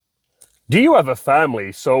Do you have a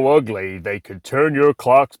family so ugly they could turn your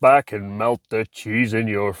clocks back and melt the cheese in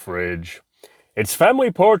your fridge? It's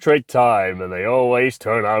family portrait time, and they always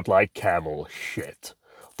turn out like camel shit.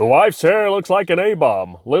 The wife's hair looks like an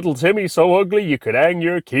A-bomb. Little Timmy's so ugly you could hang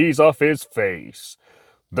your keys off his face.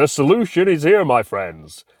 The solution is here, my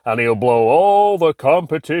friends, and he'll blow all the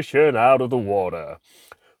competition out of the water.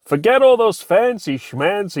 Forget all those fancy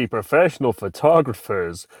schmancy professional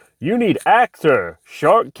photographers. You need actor,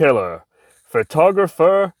 shark killer,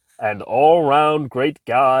 photographer, and all-round great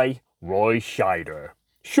guy, Roy Scheider.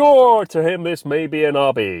 Sure, to him this may be an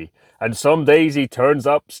hobby, and some days he turns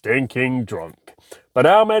up stinking drunk. But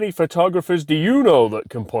how many photographers do you know that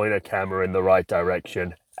can point a camera in the right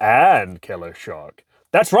direction and kill a shark?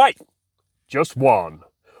 That's right, just one.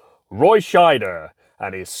 Roy Scheider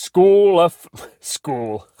and his school of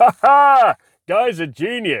school. Ha ha! Guy's a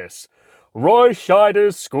genius. Roy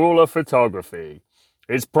Scheider's School of Photography.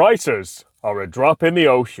 His prices are a drop in the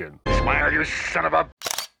ocean. Smile, you son of a...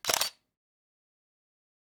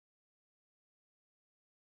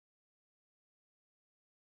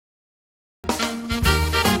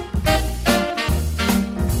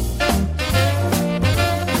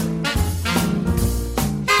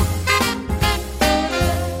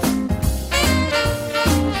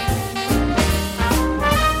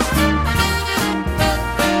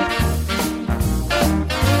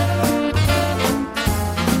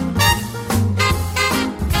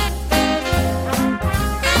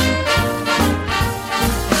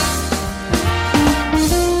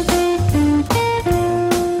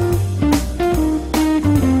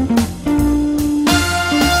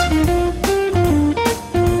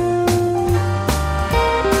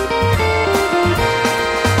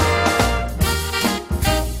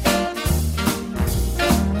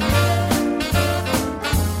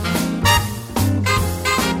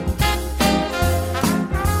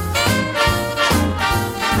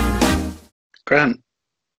 Grant,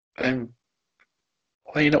 why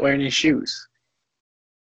are you not wearing your shoes?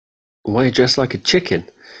 Why are you dressed like a chicken?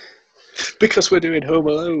 Because we're doing Home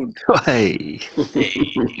Alone. Hey!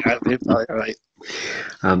 Hey, I'm doing all right.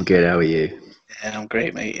 I'm good, how are you? Yeah, I'm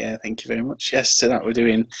great, mate. Yeah, thank you very much. Yes, tonight we're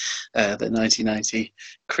doing the 1990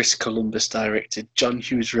 Chris Columbus directed, John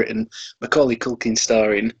Hughes written, Macaulay Culkin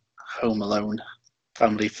starring Home Alone,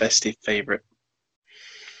 family festive favourite.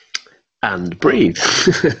 And breathe.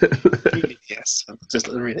 Yes, I'm just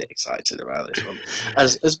really excited about this one.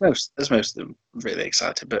 As most of them, really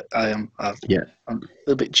excited. But I'm a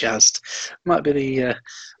little bit jazzed. Might be the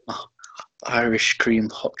Irish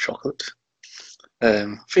cream hot chocolate.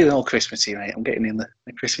 Feeling all Christmassy, mate. I'm getting in the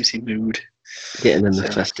Christmassy mood. Getting in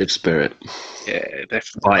the festive spirit. Yeah,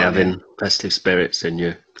 definitely. By having festive spirits in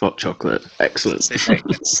your hot chocolate. Excellent.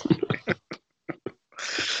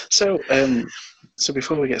 So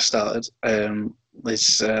before we get started,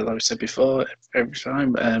 there's, like we said before, every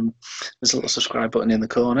time, there's a little subscribe button in the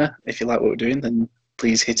corner. If you like what we're doing, then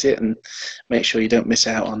please hit it and make sure you don't miss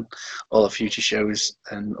out on all our future shows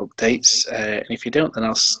and updates. And if you don't, then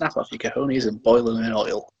I'll snap off your cojones and boil them in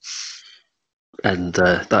oil. And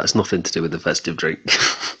that's nothing to do with the festive drink.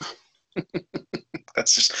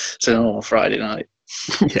 That's just it's a normal Friday night.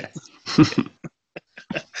 Yeah.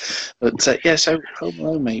 But so Home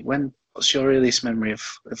Alone, mate. What's your earliest memory of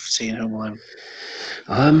seeing Home Alone?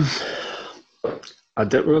 I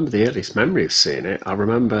don't remember the earliest memory of seeing it. I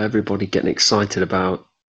remember everybody getting excited about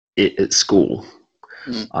it at school.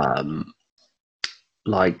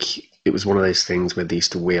 Like it was one of those things where they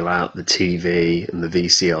used to wheel out the TV and the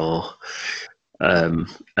VCR,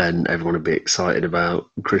 and everyone would be excited about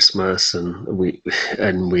Christmas, and we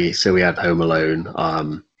had Home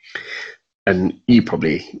Alone. And you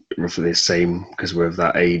probably roughly the same because we're of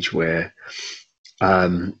that age where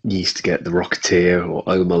you used to get The Rocketeer or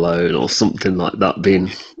Home Alone or something like that being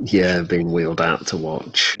wheeled out to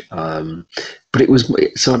watch. But it was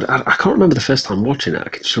so I can't remember the first time watching it. I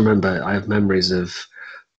can just remember I have memories of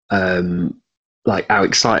like how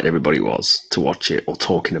excited everybody was to watch it or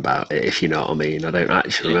talking about it, if you know what I mean. I don't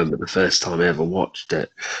actually remember the first time I ever watched it.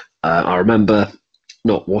 I remember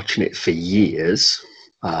not watching it for years.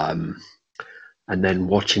 And then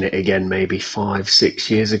watching it again maybe 5-6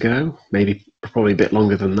 years ago, probably a bit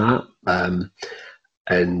longer than that,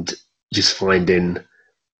 and just finding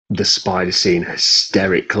the spider scene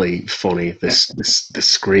hysterically funny. The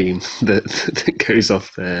scream that goes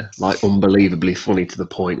off there, like unbelievably funny to the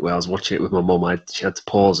point where I was watching it with my mum. She had to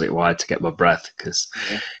pause it while I had to get my breath because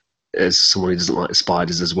as someone who doesn't like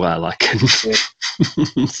spiders as well, I can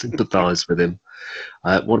sympathise with him.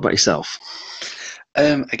 What about yourself?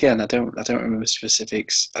 Again, I don't remember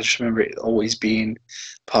specifics. I just remember it always being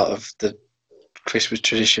part of the Christmas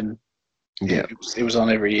tradition Yeah. It was on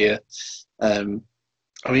every year. I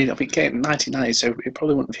mean, I think in 1990, so it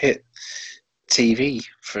probably wouldn't have hit TV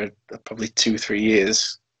for probably 2-3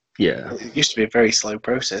 years. Yeah. It used to be a very slow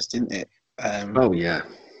process, didn't it? Oh yeah,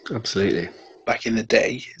 absolutely. Back in the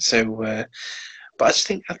day. So, but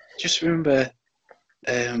I just remember.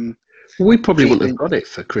 We probably wouldn't have Feeling, got it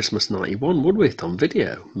for Christmas '91, would we? On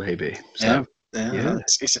video, maybe. So, yeah.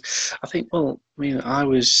 I think. Well, I mean,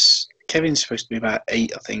 Kevin's supposed to be about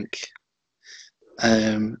 8, I think.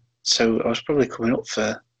 So I was probably coming up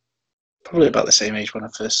for probably about the same age when I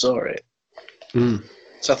first saw it. Mm.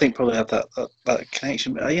 So I think probably had that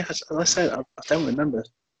connection. But yeah, as I said, I don't remember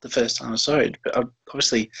the first time I saw it, but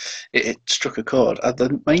obviously it struck a chord.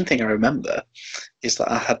 The main thing I remember is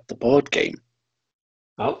that I had the board game.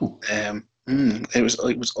 Oh. It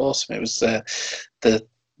was awesome. It was the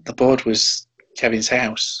board was Kevin's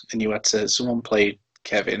house, and you had to. Someone played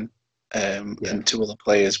Kevin, and 2 other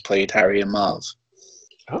players played Harry and Marv.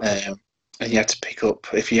 Oh. And you had to pick up,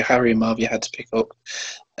 if you're Harry and Marv, you had to pick up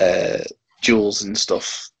jewels and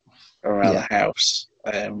stuff around the house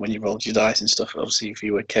when you rolled your dice and stuff. Obviously, if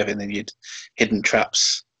you were Kevin, then you'd hidden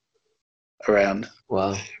traps around.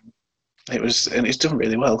 Wow. And it's done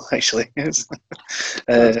really well, actually. But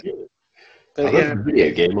I remember the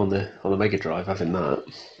video game on the Mega Drive having that.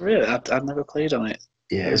 Really, I'd never played on it.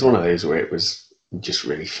 Yeah, it was one of those where it was just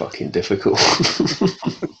really fucking difficult.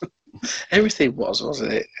 Everything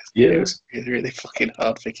wasn't it? Yeah. It was really, really fucking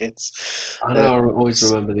hard for kids. I know. I always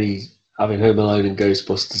remember having Home Alone and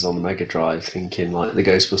Ghostbusters on the Mega Drive, thinking like the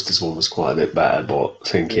Ghostbusters one was quite a bit better, but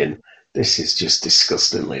thinking this is just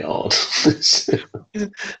disgustingly hard. Let's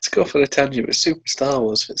go off on a tangent, but Super Star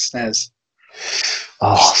Wars for SNES.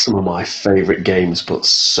 Oh, some of my favourite games, but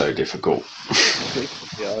so difficult.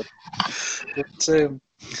 But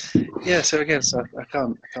yeah, so again, I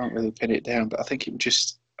can't really pin it down, but I think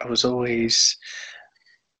I was always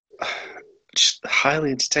just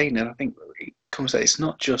highly entertained, and I think it comes that it's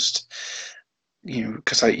not just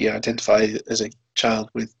because you identify as a child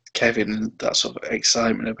with Kevin and that sort of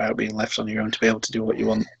excitement about being left on your own to be able to do what you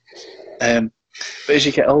want. But as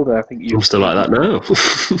you get older, I think I'm still like that now.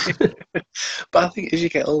 But I think as you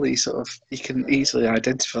get older, you can easily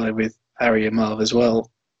identify with Harry and Marv as well.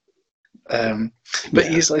 But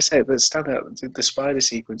as I say, the standout, the spider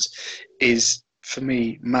sequence is for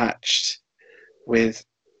me matched with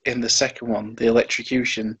in the second one the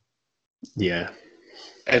electrocution. Yeah.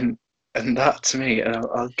 And that to me, and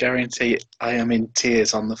I'll guarantee I am in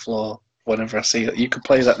tears on the floor whenever I see it. You could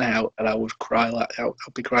play that now, and I would cry. I'll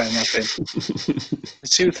be crying laughing. The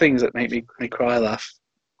 2 things that make me cry laugh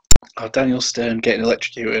are Daniel Stern getting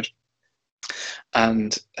electrocuted,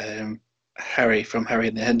 and Harry from Harry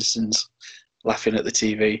and the Hendersons laughing at the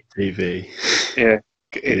TV. Yeah,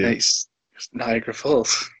 it's Niagara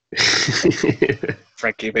Falls.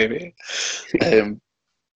 Frankie, baby.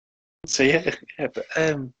 So yeah, but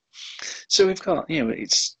so we've got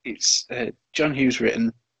it's John Hughes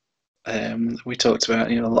written. We talked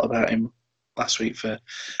about a lot about him last week for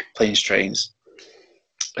Planes, Trains.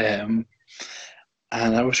 And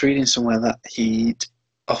I was reading somewhere that he'd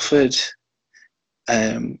offered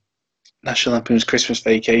National Lampoon's Christmas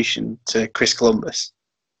Vacation to Chris Columbus.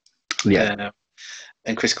 Yeah.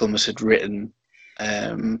 And Chris Columbus had written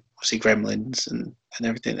obviously Gremlins and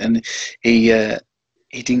everything, and he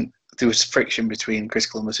didn't. There was friction between Chris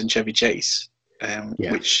Columbus and Chevy Chase,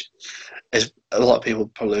 which, as a lot of people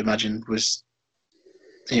probably imagined, was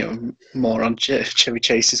more on Chevy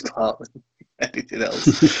Chase's part than anything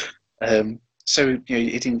else. So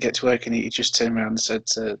he didn't get to work, and he just turned around and said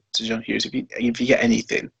to John Hughes, if you get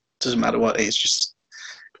anything, doesn't matter what it is, just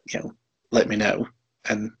let me know.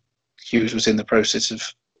 And Hughes was in the process of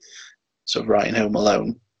sort of writing Home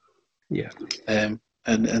Alone. Yeah. And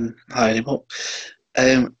hired him up.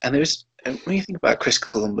 And there was, when you think about Chris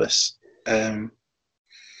Columbus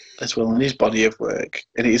as well, and his body of work,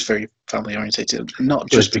 and it is very family orientated, not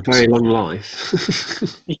just because very long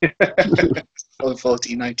life. Yeah.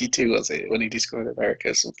 1492 was it when he discovered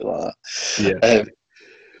America, or something like that. Yeah.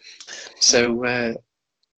 So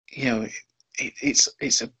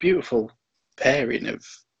it's a beautiful pairing of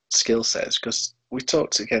skill sets, because we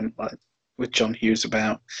talked again with John Hughes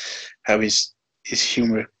about how his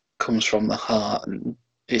humour comes from the heart and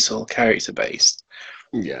it's all character based.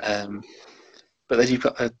 Yeah. But then you've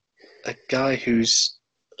got a guy who's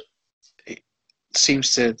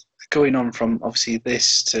seems to going on from obviously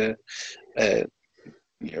this to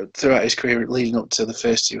throughout his career leading up to the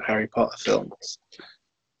first 2 Harry Potter films.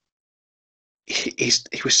 He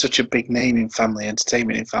was such a big name in family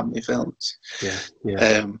entertainment, in family films.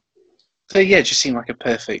 Yeah. So yeah, it just seemed like a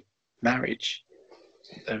perfect marriage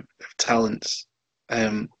of talents.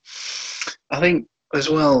 I think as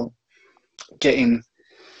well, getting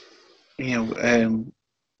Macaulay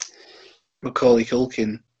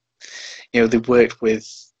Culkin. They worked with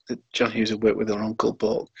John Hughes had worked with on Uncle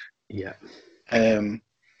Buck. Yeah.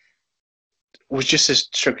 Was just a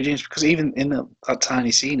stroke of genius, because even in that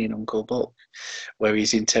tiny scene in Uncle Buck where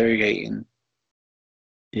he's interrogating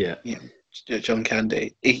John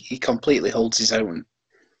Candy, he completely holds his own.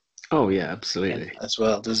 Oh yeah, absolutely. As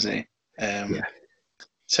well, doesn't he?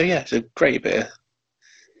 So yeah, it's a great bit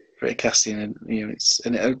of casting, and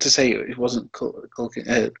to say it wasn't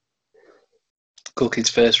Culkin's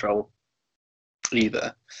first role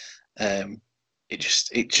either. It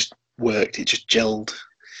just worked. It just gelled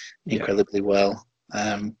incredibly well.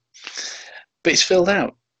 But it's filled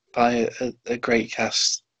out by a great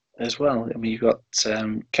cast as well. I mean, you've got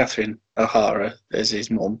Catherine O'Hara as his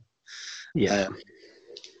mum. Yeah.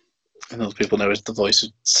 And those people know as the voice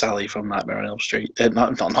of Sally from Nightmare on Elm Street.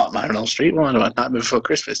 Not Nightmare on Elm Street. What am I? Nightmare Before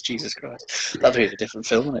Christmas. Jesus Christ, that'd be a different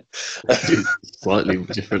film, wouldn't it? Slightly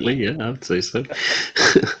differently, yeah, I would say so.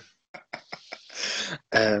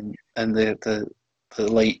 And the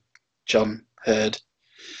late John Hurd.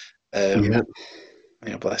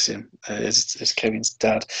 Bless him. Is Kevin's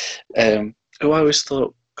dad, who I always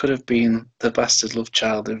thought could have been the bastard love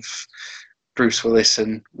child of Bruce Willis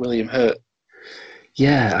and William Hurt.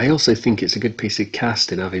 Yeah, I also think it's a good piece of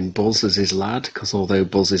casting having Buzz as his lad, because although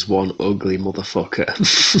Buzz is one ugly motherfucker,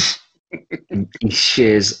 he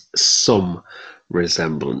shares some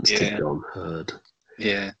resemblance to John Hurd.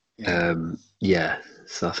 Yeah.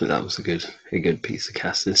 So I think that was a good piece of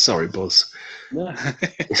casting. Sorry, Buzz. No.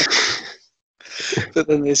 But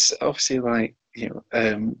then there's obviously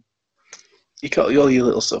you got all your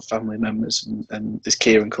little sort of family members, and there's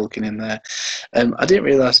Kieran Culkin in there. I didn't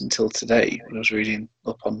realise until today when I was reading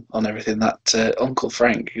up on everything that Uncle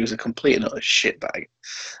Frank, he was a complete and utter shitbag.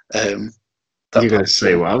 You're going to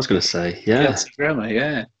say what I was going to say, yeah. Kelsey Grammer,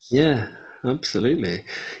 yeah. Yeah, absolutely.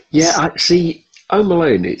 Yeah, I see. Home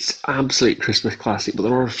Alone, it's absolute Christmas classic, but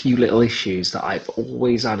there are a few little issues that I've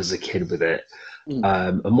always had as a kid with it.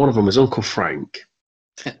 And one of them is Uncle Frank.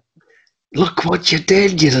 Look what you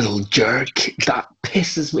did, you little jerk. That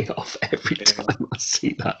pisses me off every time I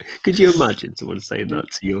see that. Could you imagine someone saying that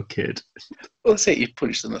to your kid? Well, say you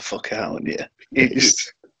punch them the fuck out, wouldn't you?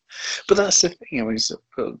 But that's the thing. I mean,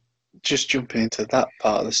 just jumping into that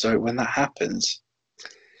part of the story, when that happens,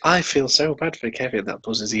 I feel so bad for Kevin that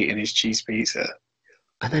Buzz is eating his cheese pizza.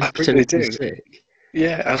 And then I really do. Sick.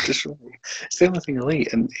 Yeah, it's the only thing he'll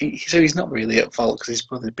eat, and so he's not really at fault because his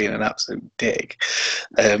brother's being an absolute dick.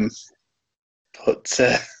 But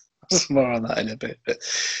more on that in a bit. But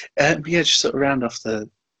just sort of round off the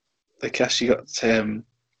cast. You got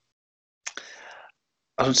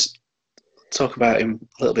I'll just talk about him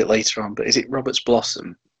a little bit later on. But is it Roberts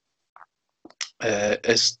Blossom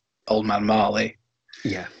as Old Man Marley?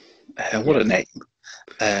 Yeah. What a name.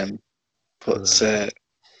 But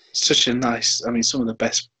such a nice. I mean, some of the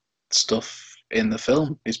best stuff in the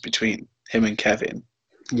film is between him and Kevin.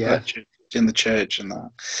 Yeah. In the church and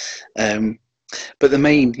that. But the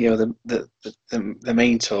main, the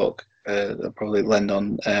main talk, they'll probably lend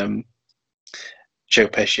on Joe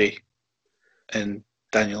Pesci and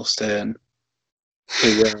Daniel Stern,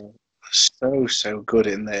 who are so good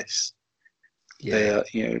in this. Yeah.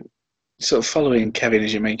 They are, sort of following Kevin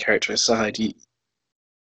as your main character aside.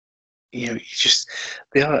 They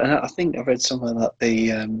are, and I think I read somewhere that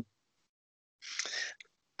they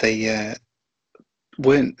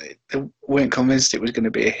weren't convinced it was going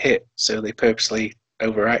to be a hit, so they purposely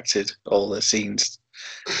overacted all the scenes.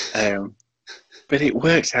 But it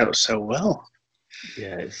worked out so well.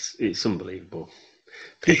 Yeah, it's unbelievable.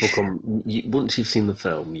 People come once you've seen the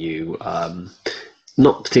film, you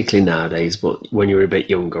not particularly nowadays, but when you were a bit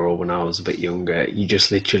younger, or when I was a bit younger, you just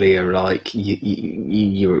literally are like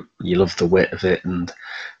you love the wit of it, and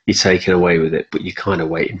you're taken away with it, but you're kind of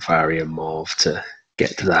waiting for Harry and Marv to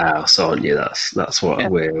get to the house, aren't you? That's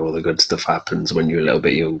where all the good stuff happens when you're a little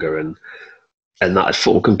bit younger, and that'd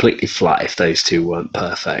fall completely flat if those two weren't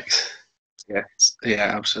perfect. Yeah,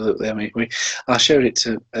 absolutely. I mean, I showed it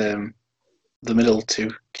to the middle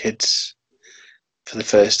two kids for the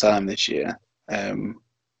first time this year. My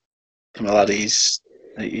lad, he's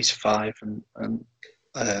 5, and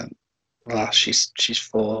Lass, she's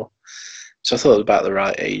 4. So I thought it was about the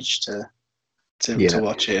right age to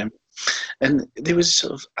watch him. And there was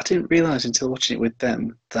sort of, I didn't realise until watching it with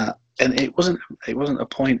them that, and it wasn't a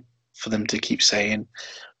point for them to keep saying,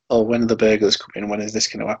 "Oh, when are the burglars coming? When is this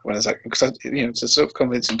going to happen? When is that?" Because to sort of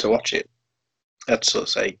convince them to watch it, I'd sort of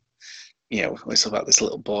say, it's about this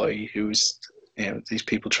little boy who's these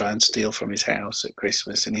people try and steal from his house at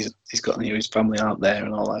Christmas, and he's got his family aren't there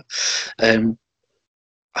and all that.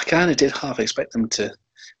 I kind of did half expect them to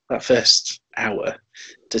that first hour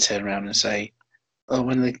to turn around and say, "Oh,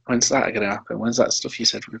 when's that going to happen? When's that stuff you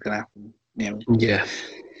said was going to happen?" Yeah.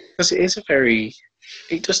 Because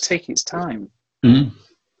it does take its time. Mm.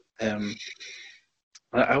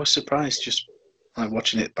 I was surprised just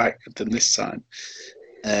watching it back than this time,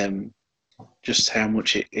 just how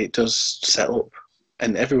much it does set up,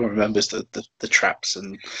 and everyone remembers the traps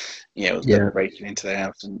and the breaking into the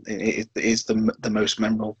house, and it is the most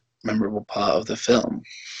memorable part of the film.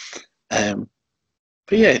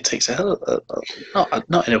 But yeah, it takes a hell of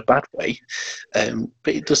not in a bad way,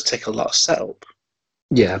 but it does take a lot of setup.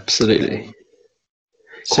 Yeah, absolutely.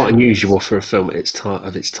 Quite unusual for a film of its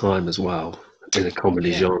time as well, in a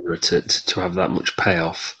comedy genre, to have that much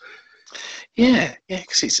payoff. Yeah,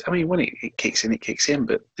 because when it kicks in, it kicks in.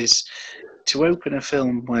 But to open a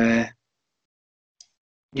film where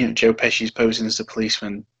Joe Pesci's posing as a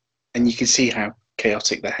policeman, and you can see how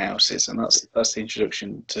chaotic the house is, and that's the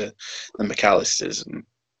introduction to the McAllisters and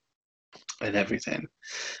everything.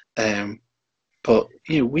 But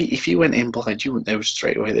if you went in blind, you wouldn't know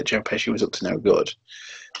straight away that Joe Pesci was up to no good.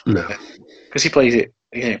 No, because he plays it.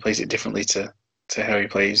 He plays it differently to how he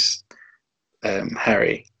plays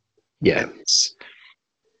Harry. Yeah.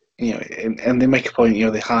 And they make a point.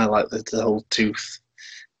 They highlight the whole tooth,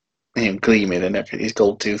 gleaming and everything. His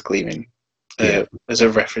gold tooth gleaming as a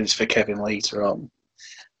reference for Kevin later on.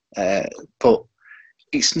 But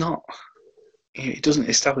it's not. It doesn't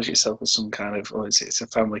establish itself as some kind of, it's a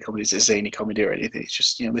family comedy, it's a zany comedy or anything. It's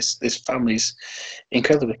just, this family's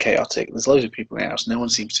incredibly chaotic. There's loads of people in the house. No one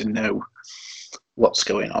seems to know what's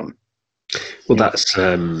going on. Well, that's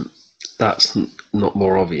not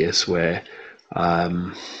more obvious where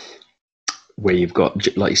you've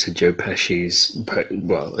got, like you said, Joe Pesci's,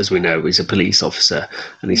 well, as we know, he's a police officer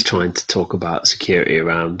and he's trying to talk about security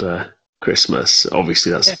around Christmas.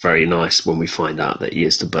 Obviously, that's very nice when we find out that he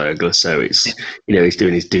is the burglar. So it's he's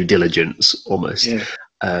doing his due diligence almost. Yeah.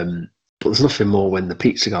 But there's nothing more when the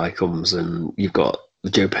pizza guy comes and you've got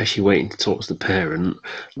Joe Pesci waiting to talk to the parent.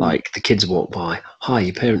 Like the kids walk by, "Hi,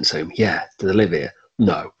 your parents home?" "Yeah." "Do they live here?"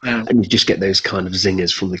 "No." And you just get those kind of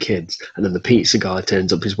zingers from the kids, and then the pizza guy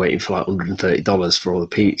turns up, he's waiting for like $130 for all the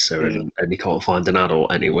pizza, and he can't find an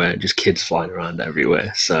adult anywhere, just kids flying around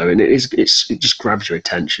everywhere. So, and it just grabs your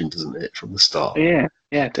attention, doesn't it, from the start? Yeah,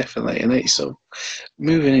 definitely. And it's sort of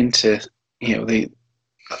moving into I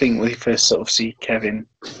think we first sort of see Kevin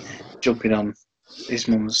jumping on his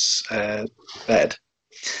mum's bed,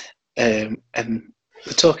 and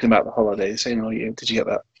they're talking about the holiday. They're saying, "Oh, did you get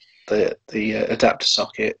that?" The adapter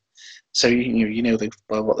socket, so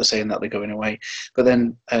what they're saying, that they're going away. But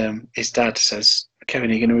then his dad says, "Kevin,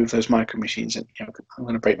 are you going to move those micro machines? And I'm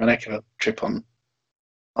going to break my neck if I trip on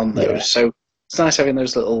those." Yeah. So it's nice having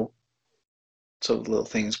those little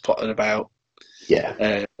things plotted about.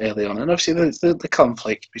 Early on, and obviously the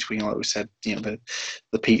conflict between, like we said, the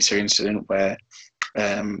pizza incident where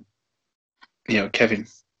Kevin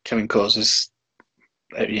causes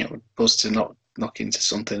Buzz to knock into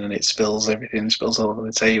something and it spills all over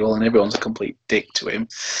the table, and everyone's a complete dick to him.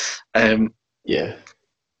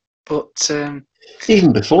 But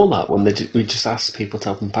even before that, when we just asked people to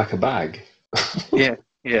help them pack a bag. yeah,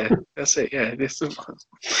 that's it. Yeah,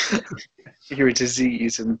 you're a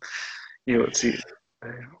disease, and what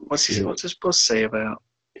does Buzz say about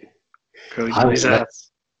growing on his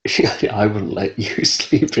ass? I wouldn't let you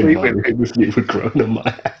sleep in my room if you were growing on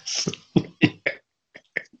my ass.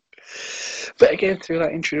 But again, through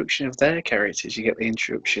that introduction of their characters, you get the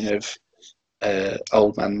introduction of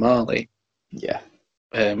Old Man Marley.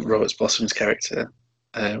 Robert Blossom's character,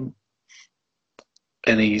 and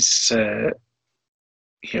he's and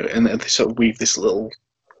they sort of weave this little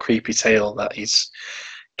creepy tale that he's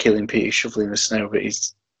killing people, shoveling the snow, but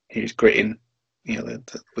he's gritting, with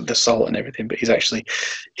the salt and everything, but he's actually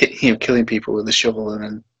killing people with the shovel and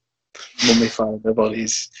then mummifying their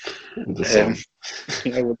bodies with the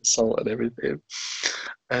salt and everything.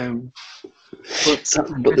 But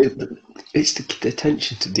it's the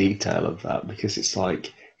attention to detail of that, because it's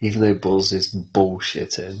like, even though Buzz is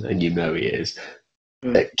bullshitting, and he is,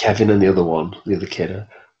 Kevin and the other kid are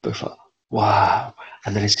both like, "Wow,"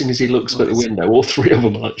 and then as soon as he looks at the window, all three of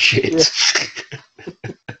them are like, "Shit."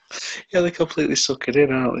 Yeah, they completely suck it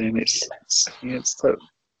in, aren't they? And it's like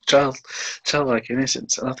childlike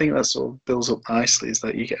innocence, and I think that sort of builds up nicely. Is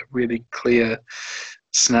that you get a really clear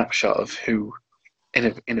snapshot of who,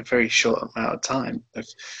 in a very short amount of time, of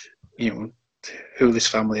who this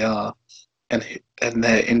family are, and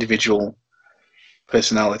their individual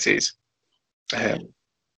personalities.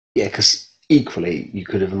 Yeah, because equally, you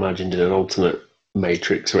could have imagined in an alternate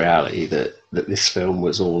Matrix reality that this film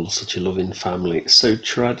was all such a loving family. It's so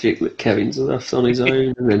tragic that Kevin's left on his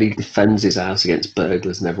own, and then he defends his house against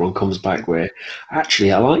burglars, and everyone comes back. Where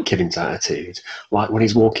actually, I like Kevin's attitude. Like when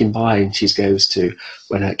he's walking by, and she goes to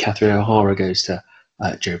when Catherine O'Hara goes to.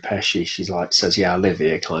 Joe Pesci, she's like, says, "Yeah, I live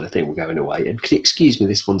here," kind of thing. We're going away, and can you excuse me?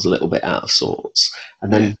 This one's a little bit out of sorts.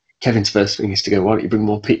 And then Kevin's first thing is to go, "Why don't you bring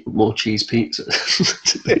more cheese pizza?"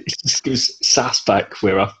 He just gives sass back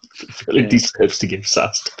where I feel he deserves to give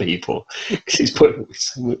sass to people because he's putting up with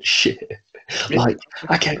so much shit. Like,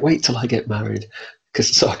 I can't wait till I get married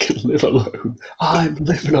so I can live alone. I'm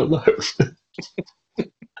living alone.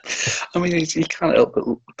 I mean, you can't help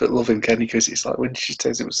but love him, can you? Because it's like when she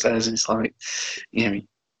takes him upstairs and it's like,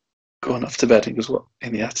 going off to bed and goes, "What,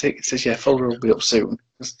 in the attic?" It says, "Yeah, Fuller will be up soon."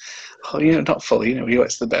 Goes, "Oh, not Fuller, he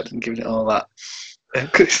wets the bed and giving it all that."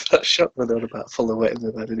 Because that shot went on about Fuller wetting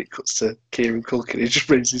the bed and it cuts to Kieran Culkin. He just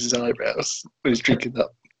raises his eyebrows when he's drinking that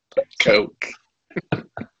Coke.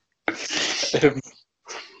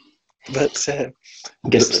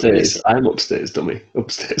 Get upstairs. I'm upstairs, dummy.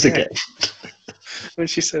 Upstairs again. When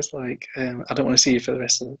she says, like, "I don't want to see you for the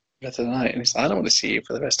rest of the night," and he's like, "I don't want to see you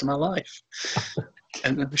for the rest of my life."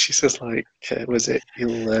 And then she says, like, was it,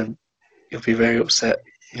 you'll be very upset,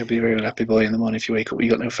 you'll be a very unhappy boy in the morning if you wake up, you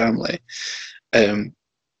got no family. But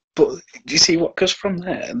do you see what goes from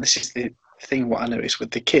there? And this is the thing, what I noticed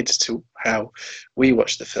with the kids to how we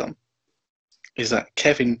watch the film, is that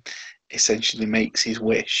Kevin essentially makes his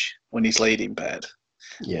wish when he's laid in bed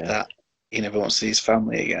that he never wants to see his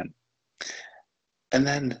family again. And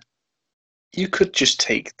then you could just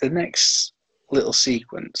take the next little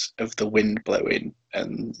sequence of the wind blowing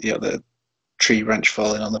and the tree branch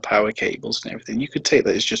falling on the power cables and everything. You could take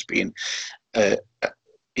that as just being a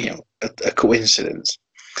coincidence.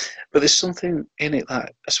 But there's something in it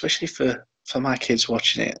that, especially for my kids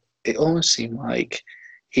watching it, it almost seemed like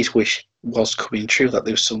his wish was coming true, that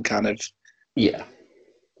there was some kind of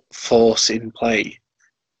force in play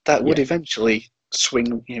that would eventually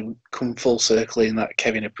swing, come full circle in that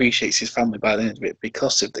Kevin appreciates his family by the end of it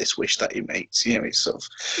because of this wish that he makes. It's sort of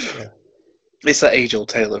it's that age-old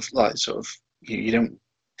tale of like sort of you don't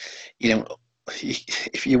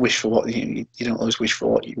if you wish for what you don't always wish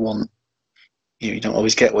for what you want. You don't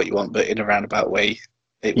always get what you want, but in a roundabout way,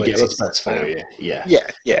 it works. You get what's best for you. Yeah.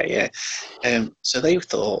 So they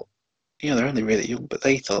thought, they're only really young, but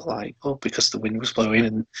they thought like, because the wind was blowing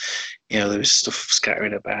and there was stuff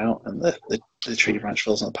scattering about and the tree branch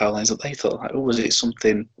falls on the power lines, that they thought like, was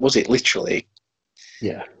it literally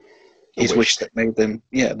his wish that made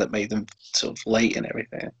them sort of late and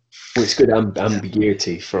everything. Well, it's good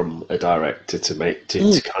ambiguity from a director to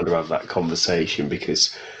kind of have that conversation,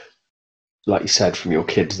 because like you said, from your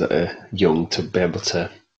kids that are young to be able to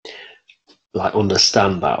like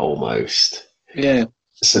understand that almost. Yeah.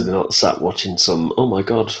 So they're not sat watching some, "Oh my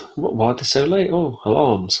God, why are they so late? Oh,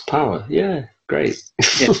 alarms, power. Yeah, great."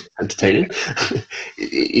 Entertaining.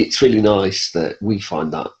 It's really nice that we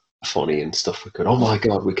find that funny and stuff. We could, "Oh my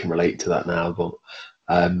God, we can relate to that now." But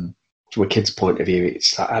from a kid's point of view, it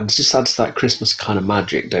just adds that Christmas kind of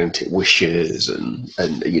magic, don't it? Wishes and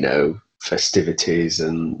festivities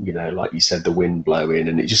and, like you said, the wind blowing,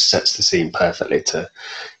 and it just sets the scene perfectly to,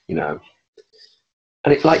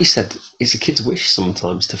 and it, like you said, it's a kid's wish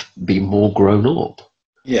sometimes to be more grown up.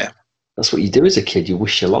 Yeah. That's what you do as a kid. You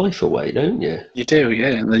wish your life away, don't you? You do,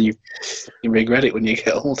 yeah. And then you regret it when you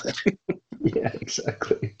get older. Yeah,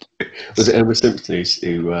 exactly. Was it Homer Simpson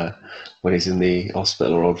who when he's in the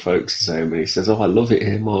hospital or old folks' home, and he says, "Oh, I love it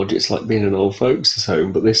here, Marge. It's like being in an old folks'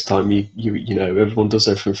 home, but this time you everyone does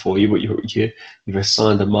everything for you, but you've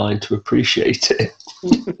assigned a mind to appreciate it."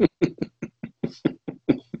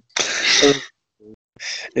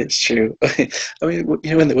 It's true. I mean,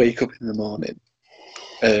 when they wake up in the morning,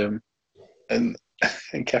 and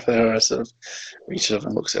Catherine O'Hara sort of reaches up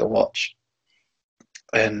and looks at her watch,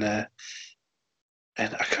 and I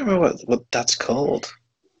can't remember what Dad's called.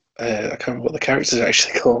 I can't remember what the characters are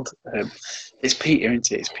actually called. It's Peter,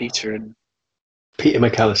 isn't it? It's Peter and Peter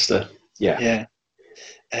McAllister. Yeah. Yeah.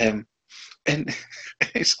 And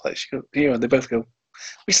it's like and they both go,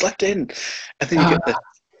 "We slept in," and then you get the.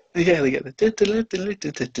 Yeah, they get the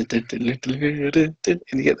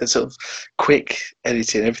and you get the sort of quick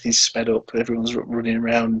editing. Everything's sped up. Everyone's running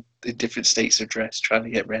around in different states of dress, trying to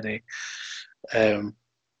get ready. And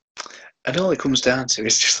all it comes down to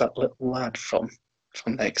is just that little lad from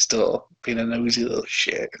next door being a nosy little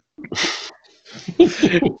shit.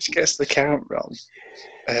 Which gets the count wrong.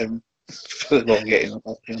 For them all getting on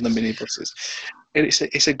the minibuses. And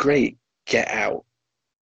it's a great get out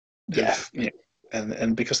Yeah.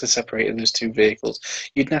 And because they're separated, there's two vehicles.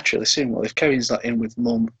 You'd naturally assume, well, if Kevin's not in with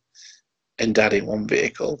Mum and Dad in one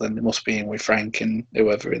vehicle, then they must be in with Frank and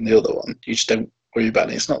whoever in the other one. You just don't worry about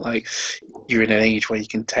it. It's not like you're in an age where you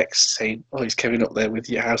can text saying, "Oh, is Kevin up there with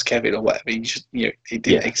you? How's Kevin?" or whatever. It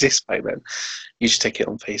didn't exist back then. You just take it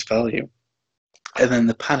on face value. And then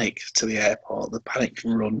the panic to the airport, the panic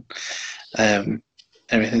run,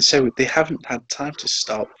 everything. So they haven't had time to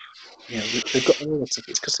stop. They've got all the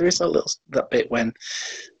tickets because there is that bit when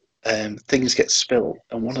things get spilled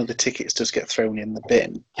and one of the tickets does get thrown in the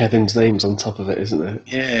bin. Kevin's name's on top of it, isn't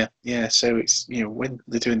it? Yeah. So it's when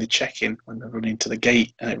they're doing the check-in, when they're running to the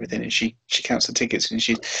gate and everything, and she counts the tickets and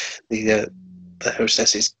the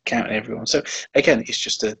hostess is counting everyone. So again, it's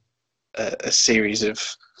just a series of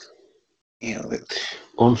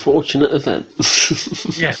unfortunate event.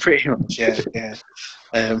 Yeah, pretty much. Yeah.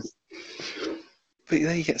 But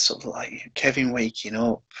then you get sort of like Kevin waking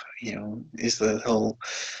up. Is the whole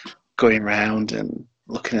going round and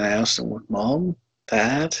looking at the house and with Mom,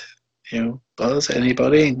 Dad, Buzz,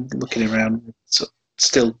 anybody, and looking around,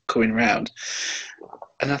 still coming round.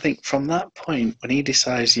 And I think from that point, when he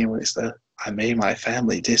decides, it's the "I made my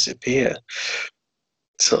family disappear"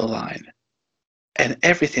 sort of line, and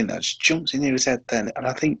everything that just jumps into his head then. And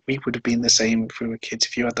I think we would have been the same if we were kids.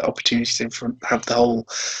 If you had the opportunity to have the whole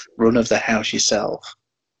run of the house yourself,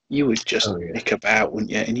 you would just nick about,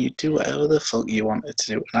 wouldn't you? And you'd do whatever the fuck you wanted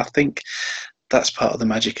to do. And I think that's part of the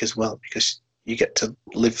magic as well, because you get to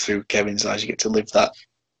live through Kevin's eyes. You get to live that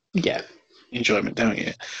enjoyment, don't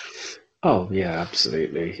you? Oh, yeah,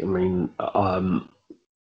 absolutely. I mean,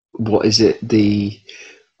 what is it?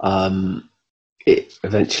 It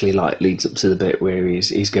eventually leads up to the bit where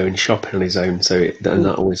he's going shopping on his own. And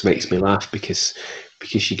that always makes me laugh because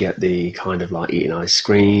you get the kind of eating ice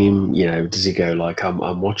cream. Does he go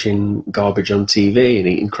I'm watching garbage on TV and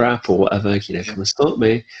eating crap or whatever? Come and stop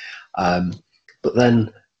me. But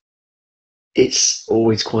then it's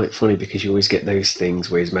always quite funny because you always get those things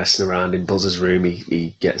where he's messing around in Buzz's room.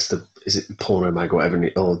 He gets is it porno mag or whatever,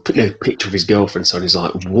 or picture of his girlfriend. So he's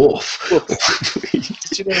like, "Woof."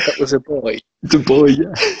 Did you know that was a boy? The boy,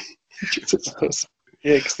 yeah.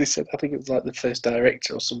 Yeah, because they said, I think it was the first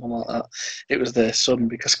director or someone like that. It was their son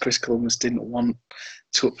because Chris Columbus didn't want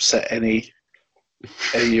to upset any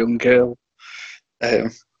young girl by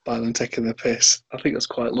them taking the piss. I think that's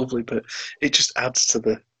quite lovely, but it just adds to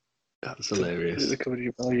the. That's hilarious. The comedy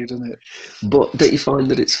value, doesn't it? But don't you find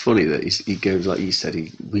that it's funny that he goes, like you said,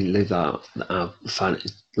 we live out our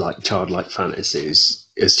childlike fantasies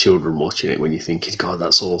as children watching it when you're thinking, God,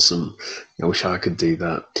 that's awesome. I wish I could do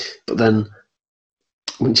that. But then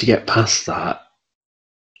once you get past that,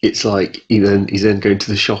 it's like he's then going to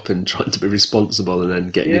the shop and trying to be responsible and then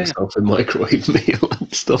getting himself a microwave meal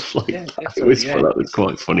and stuff like that. That was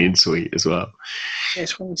quite funny and sweet as well. Yeah,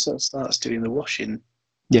 it's when he sort of starts doing the washing.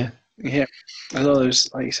 Yeah. Yeah. And all those,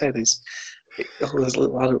 like you said, all those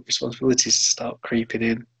little adult responsibilities start creeping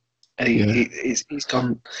in. And he's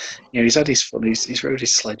gone, he's had his fun, he's rode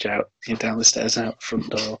his sledge out, down the stairs out the front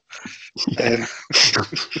door.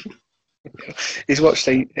 He's watched,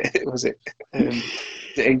 the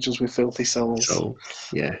Angels with Filthy Souls.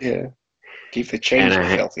 Yeah. Keep the change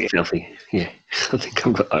filthy. Filthy, yeah. I think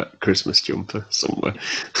I've got that Christmas jumper somewhere.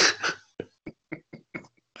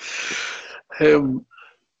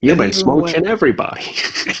 You've been smoking everybody.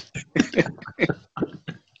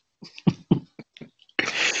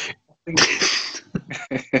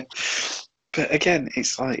 But again,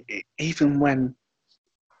 it's like, even when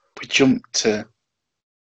we jump to,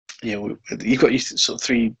 you've got your sort of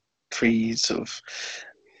three sort of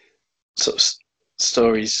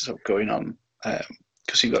stories sort of going on,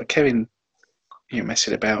 because you've got Kevin,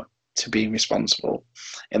 messing about to being responsible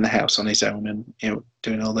in the house on his own and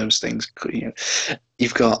doing all those things.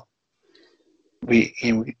 You've got we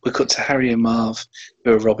cut to Harry and Marv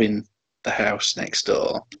who are robbing the house next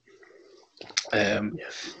door,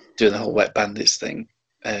 doing the whole Wet Bandits thing,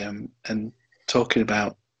 and talking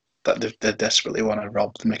about that they desperately want to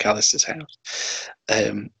rob the McAllister's house,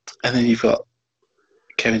 and then you've got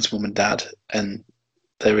Kevin's mum and dad and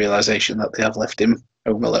the realization that they have left him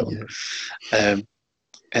home alone, and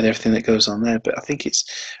everything that goes on there. But I think it's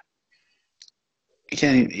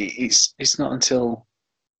not until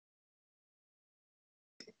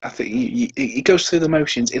I think he goes through the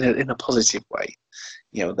motions in a positive way.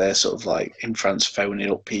 They're sort of like in France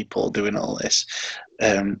phoning up people, doing all this.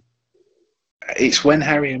 It's when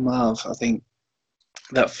Harry and Marv, I think,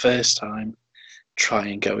 that first time try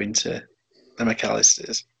and go into the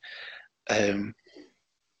McAllisters, and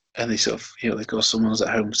they sort of, they go, someone's at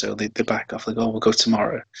home, so they back off. They go, we'll go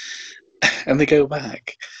tomorrow, and they go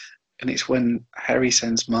back, and it's when Harry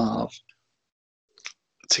sends Marv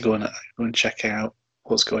to go and check out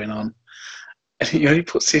what's going on, and he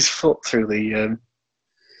puts his foot through the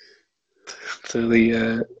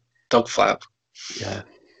dog flap, Yeah.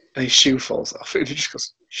 and his shoe falls off, and he just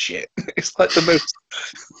goes, "Shit!" It's like the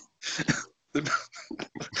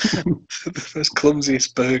most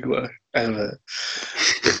clumsiest burglar ever.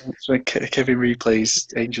 It's when Kevin replays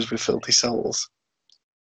Angels with Filthy Souls.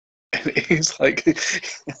 And he's like,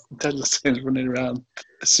 Deadlisten's running around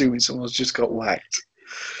assuming someone's just got whacked.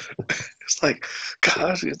 It's like,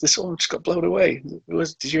 God, this one just got blown away.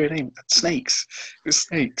 Did you hear your name? Snakes. It was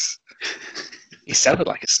snakes. He sounded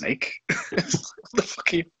like a snake. What the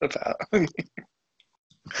fuck are you about?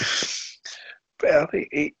 But I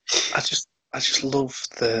think I just love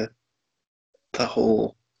the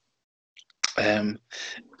whole,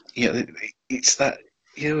 it's that,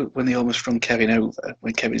 when they almost run Kevin over,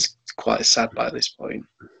 when Kevin's quite sad by this point,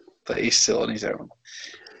 that he's still on his own,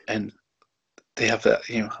 and they have that,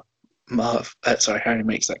 Harry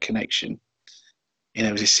makes that connection,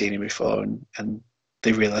 as he's seen him before, and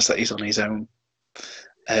they realise that he's on his own,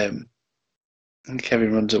 and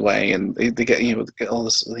Kevin runs away, and they get all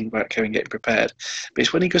this thing about Kevin getting prepared, but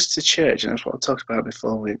it's when he goes to church, and that's what I talked about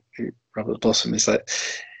before with Robert Blossom, is that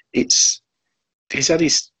he's had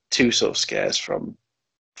his two sort of scares from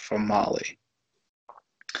Marley,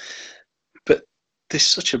 but there's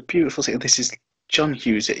such a beautiful thing. This is John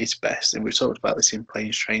Hughes at his best, and we've talked about this in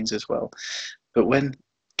Planes, Trains as well. But when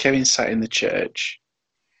Kevin sat in the church,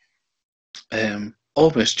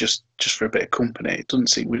 almost just for a bit of company, it doesn't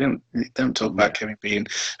seem, we don't talk about Kevin being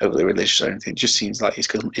overly religious or anything. It just seems like he's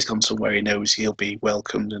gone somewhere he knows he'll be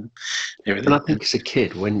welcomed and everything. And I think as a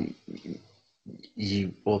kid, when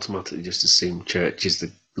you automatically just assume church is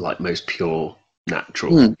the most pure,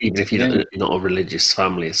 natural, even if you're not a religious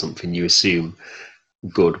family or something, you assume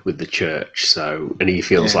good with the church. So, and he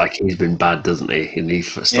feels like he's been bad, doesn't he? And he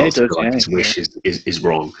starts to feel like his wish is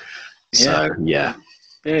wrong. So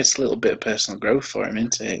it's a little bit of personal growth for him,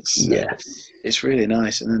 isn't it? It's really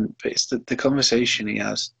nice. And then it's the conversation he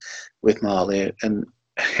has with Marley, and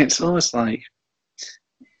it's almost like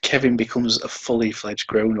Kevin becomes a fully fledged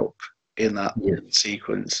grown up in that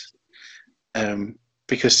sequence,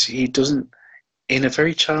 because he doesn't, in a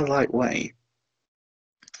very childlike way,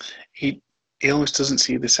 he almost doesn't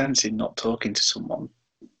see the sense in not talking to someone.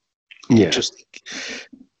 Yeah. Just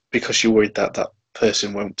because you're worried that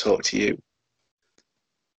person won't talk to you.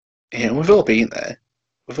 We've all been there.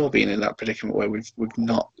 We've all been in that predicament where we've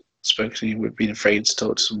not spoken to you, we've been afraid to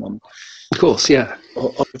talk to someone. Of course, yeah.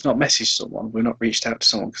 Or we've not messaged someone, we've not reached out to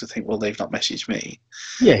someone because I think, well, they've not messaged me.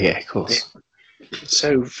 Yeah, of course.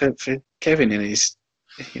 So for Kevin, in his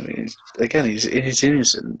in his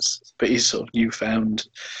innocence, but his sort of newfound,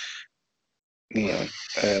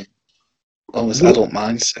 almost adult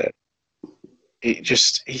mindset, it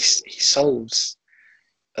just he solves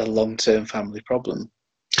a long-term family problem.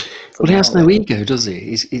 Well, he has no ego, does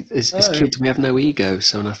he? As kids, we have no ego.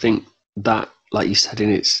 So, and I think that, like you said, in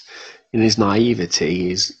his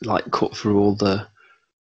naivety, is like cut through all the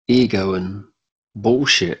ego and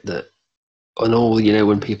bullshit and all.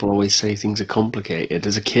 When people always say things are complicated.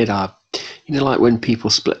 As a kid, like when people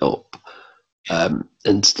split up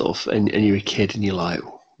and stuff, and you're a kid and you're like,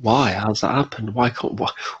 why? How's that happened? Why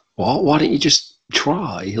don't you just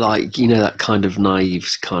try? Like, that kind of naive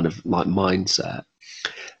kind of like mindset.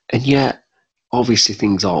 And yet, obviously,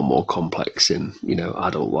 things are more complex in,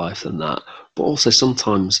 adult life than that. But also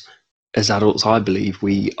sometimes, as adults, I believe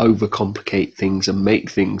we overcomplicate things and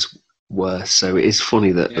make things worse. So it is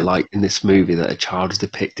funny that, like in this movie, that a child is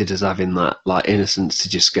depicted as having that like innocence to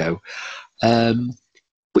just go,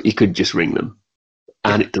 but you could just ring them,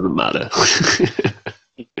 and it doesn't matter.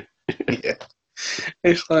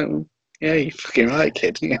 It's like, you're fucking right,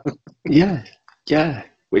 kid. Yeah.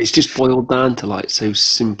 It's just boiled down to like so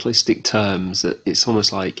simplistic terms that it's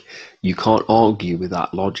almost like you can't argue with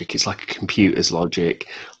that logic. It's like a computer's logic.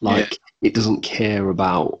 Like it doesn't care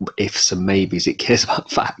about ifs and maybes. It cares about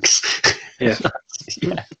facts. Yeah.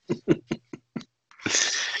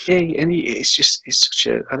 And it's such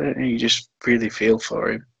a, I don't know, you just really feel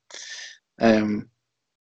for him. And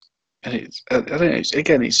it's, I don't know, it's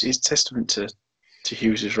testament to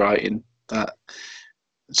Hughes's writing that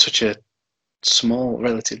such a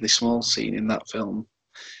relatively small scene in that film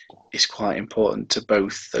is quite important to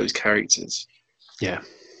both those characters. Yeah.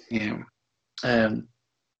 And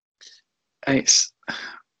it's,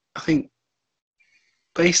 I think,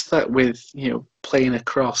 based that with, playing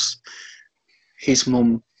across his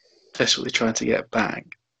mum desperately trying to get back,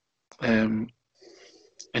 and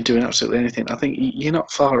doing absolutely anything. I think you're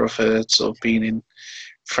not far off her sort of being in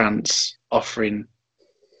France offering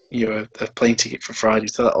a plane ticket for Friday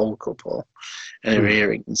to that old couple, and her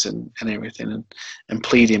earrings and everything, and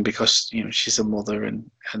pleading because she's a mother, and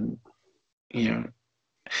and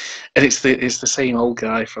it's the same old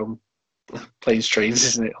guy from Planes, Trains,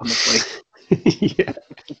 isn't it, on the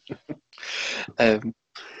plane?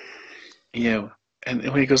 Yeah. And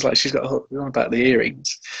when he goes like, she's got on about the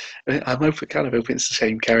earrings, I'm kind of hoping it's the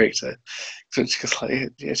same character. So she goes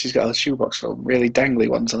like, yeah, she's got a shoebox full of really dangly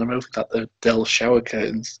ones, and I'm hoping that they're shower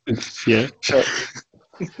curtains. Yeah.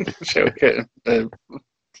 Shower curtain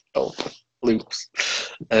loops.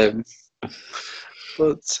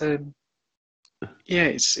 Yeah,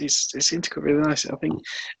 it's integrated really nice, I think.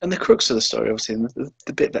 And the crux of the story, obviously, and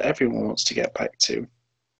the bit that everyone wants to get back to,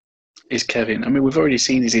 is Kevin. I mean, we've already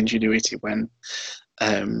seen his ingenuity when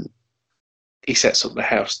he sets up the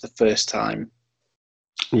house the first time.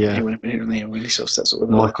 Yeah. When he sort of sets up with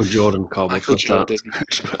Michael Jordan comic. Michael Jordan.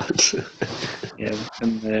 Yeah,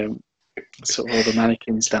 and sort of all the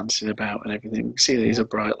mannequins dancing about and everything. We see that he's a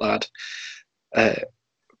bright lad. But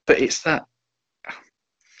it's that.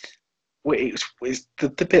 It's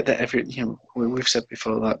the bit that we've said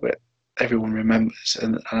before, that everyone remembers,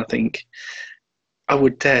 and I think I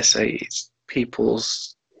would dare say it's the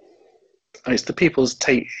people's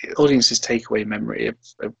audience's takeaway memory of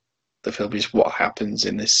the film is what happens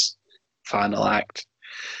in this final act.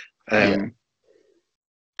 But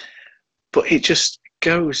it just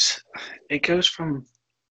goes from,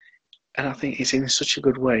 and I think it's in such a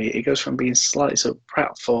good way, it goes from being slightly sort of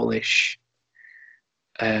pratfallish,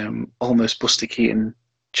 almost Buster Keaton,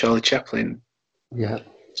 Charlie Chaplin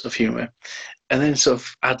sort of humour, and then sort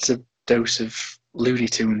of adds a dose of Looney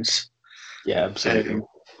Tunes. Yeah, absolutely.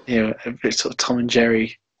 A bit sort of Tom and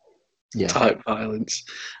Jerry type violence,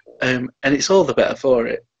 and it's all the better for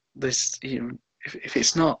it. There's if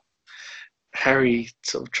it's not Harry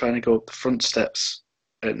sort of trying to go up the front steps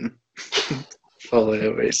and falling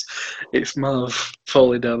over, it's Marv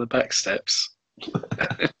falling down the back steps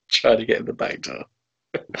trying to get in the back door.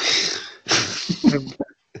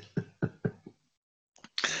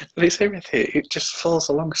 But it's everything. It just falls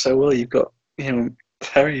along so well. You've got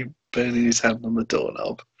Harry burning his hand on the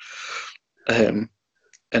doorknob, and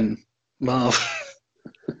Marv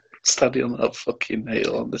standing on that fucking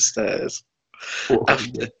nail on the stairs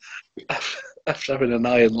after having an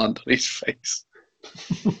iron land on his face.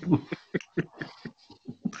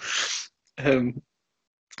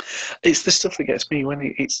 It's the stuff that gets me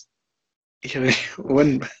when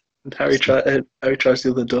when Harry tries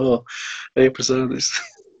the other door, and he presents this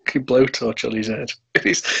blowtorch on his head.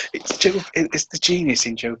 It's the genius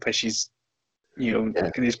in Joe Pesci's in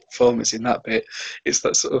his performance in that bit. It's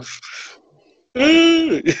that sort of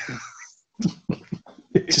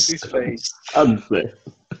it's his face. Unfair.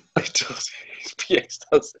 It does. Yes,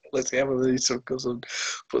 that's it. Let's see how he sort of goes on,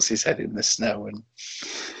 puts his head in the snow, and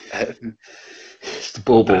it's the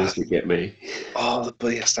baubles that get me. Oh, the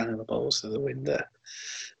bloody standing on the balls of the window.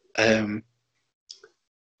 And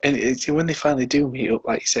when they finally do meet up,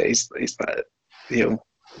 like you say, it's that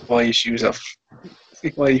why are your shoes off?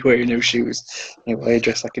 Why are you wearing no shoes? Why are you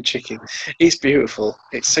dressed like a chicken? It's beautiful.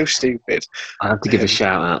 It's so stupid. I have to give a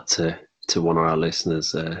shout out to one of our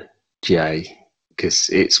listeners, Jay, because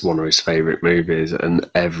it's one of his favourite movies, and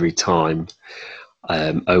every time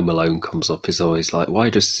Home Alone comes up, he's always like, "Why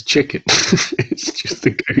just a chicken?" It's just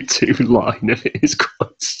the go-to line, and it's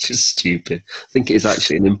just stupid. I think it is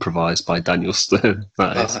actually an improvised by Daniel Stern.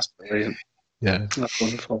 That's brilliant. Yeah, that's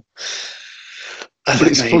wonderful. But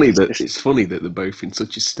it's funny that they're both in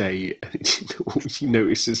such a state. He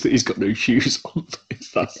notices that he's got no shoes on.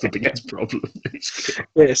 That's the biggest problem.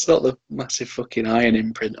 Yeah, it's not the massive fucking iron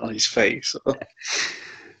imprint on his face.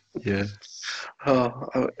 Yeah.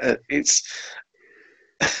 It's.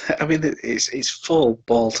 I mean, it's full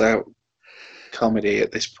balls out comedy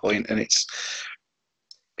at this point, and it's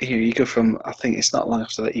you go from, I think it's not long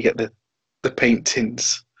after that you get the paint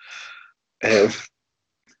tins,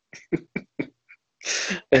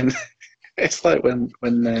 and it's like when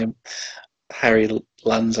Harry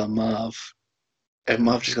lands on Marv, and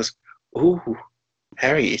Marv just goes, "Ooh,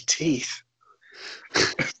 Harry, your teeth."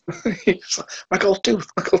 He's like, my gold tooth.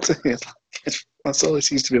 That's all he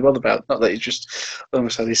seems to be bothered about. Not that he just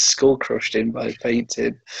almost had his skull crushed in by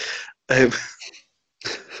painting. But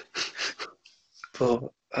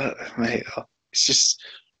mate, it's just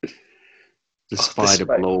the spider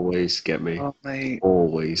will always get me. Oh, mate.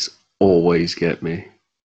 Always get me.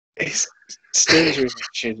 Stills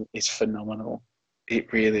reaction is phenomenal.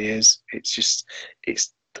 It really is. It's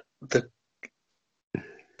the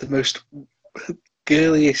most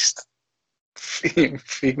girliest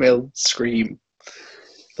female scream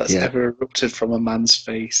that's ever erupted from a man's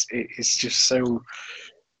face. It is just so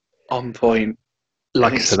on point.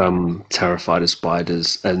 Like I said, I'm terrified of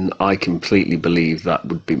spiders, and I completely believe that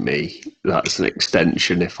would be me. That's an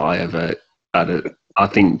extension if I ever had it. I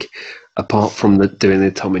think, apart from doing the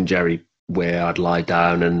Tom and Jerry, where I'd lie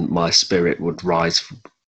down and my spirit would rise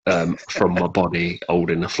from my body,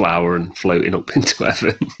 holding a flower and floating up into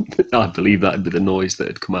heaven, I believe that'd be the noise that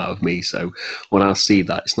would come out of me. So when I see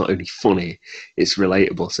that, it's not only funny, it's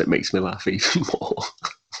relatable, so it makes me laugh even more.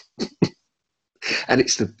 And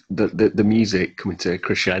it's the music coming to a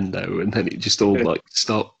crescendo, and then it just all like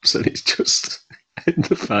stops, and it's just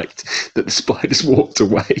the fact that the spider's walked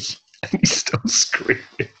away and he's still screaming.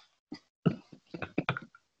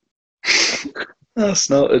 I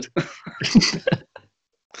snorted.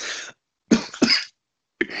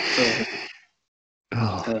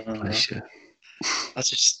 Bless you. I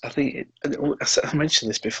think I mentioned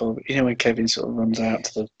this before, but when Kevin sort of runs out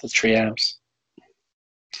to the treehouse,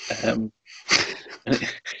 and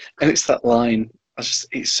it's that line.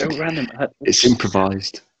 It's so random. It's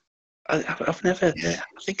improvised. I've never. I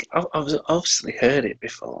think I've obviously heard it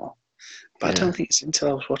before, but I don't think it's until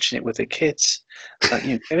I was watching it with the kids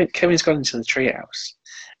that Kevin's gone into the treehouse,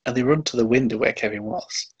 and they run to the window where Kevin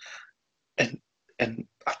was, and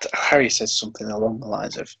Harry says something along the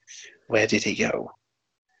lines of, "Where did he go?"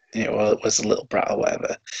 Well, it was a little brat or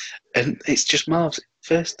whatever, and it's just Marv's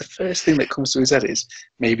the first thing that comes to his head is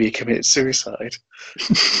maybe he committed suicide.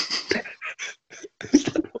 It's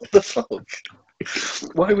like, what the fuck?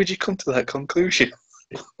 Why would you come to that conclusion?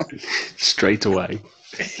 Straight away.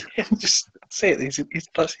 Just say it.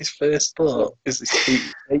 That's his first thought. Is this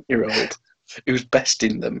 8-year-old who's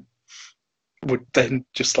besting them would then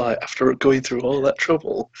just after going through all that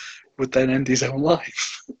trouble, would then end his own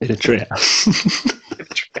life in a treehouse. In a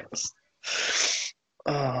treehouse.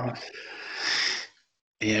 Oh,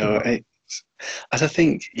 and I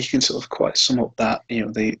think you can sort of quite sum up that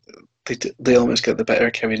they almost get the better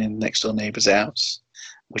of Kevin in next door neighbour's house,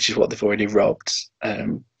 which is what they've already robbed,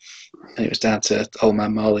 and it was down to old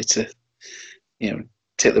man Marley to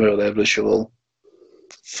take them over there with a shovel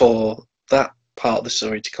for that part of the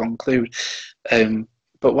story to conclude.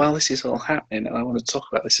 But while this is all happening, and I want to talk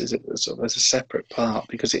about this as a separate part,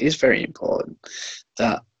 because it is very important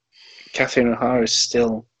that Catherine O'Hara is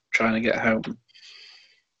still trying to get home.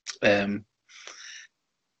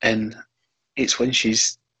 And it's when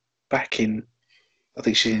she's back in, I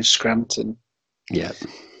think she's in Scranton. Yeah.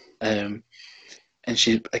 And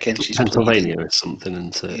she's Pennsylvania or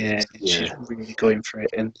something. She's really going for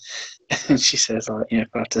it. And she says, if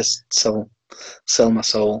I have to sell my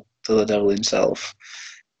soul to the devil himself,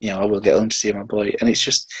 I will get home to see my boy. And it's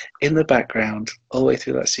just in the background, all the way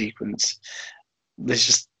through that sequence, there's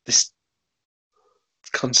just this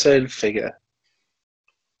concerned figure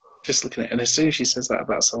just looking at it. And as soon as she says that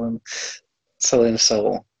about selling a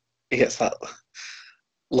soul, he gets that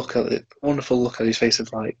wonderful look on his face of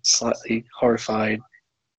slightly horrified,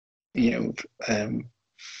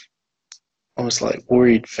 almost like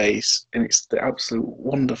worried face. And it's the absolute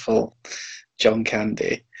wonderful John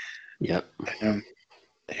Candy. Yep.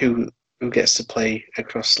 Who gets to play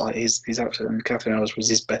across his actor, and Catherine Owens was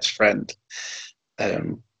his best friend.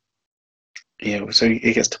 So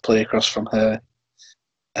he gets to play across from her.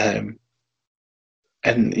 And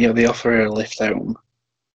they offer her a lift home.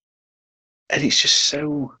 And it's just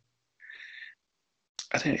so,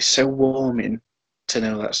 I think it's so warming to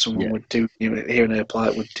know that someone would do, hearing her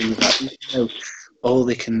plight would do that. All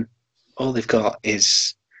they've got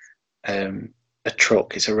is a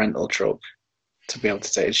truck. It's a rental truck to be able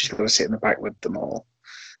to take. She's got to sit in the back with them all.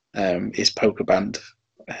 His poker band.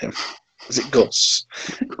 Was it Gus?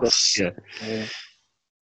 Gus. Yeah.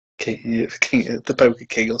 King, the Poker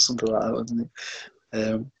King or something like that, wasn't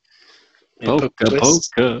it? Poker.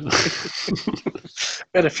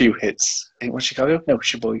 We had a few hits in Chicago. No,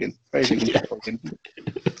 Sheboygan. Very big in Sheboygan.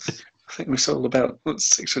 I think we sold about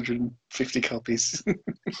 650 copies.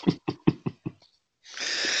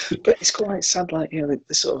 But it's quite sad, they're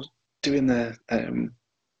sort of doing the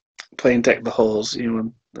playing Deck the Halls,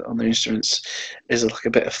 on their instruments is a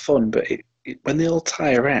bit of fun, but when they all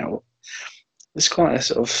tire out, there's quite a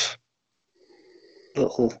sort of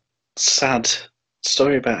little sad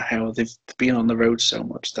story about how they've been on the road so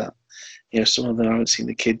much that some of them haven't seen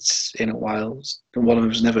the kids in a while, and one of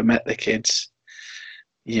them's never met the kids.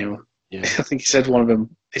 I think he said one of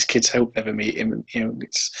them, his kids hope never meet him, and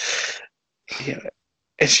it's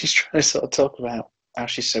and she's trying to sort of talk about how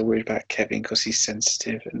she's so worried about Kevin because he's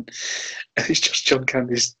sensitive, and it's just John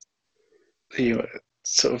Candy's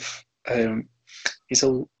sort of his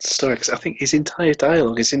whole story, because I think his entire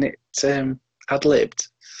dialogue is in it ad-libbed.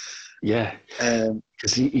 Yeah, Um,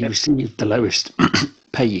 because you receive the lowest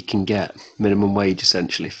pay you can get, minimum wage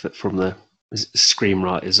essentially, from the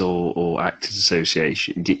Screenwriters or Actors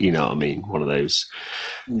Association. You know what I mean? One of those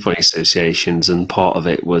funny associations. And part of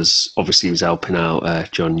it was obviously he was helping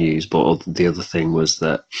out John Hughes, but the other thing was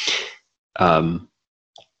that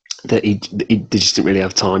that he they just didn't really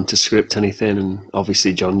have time to script anything, and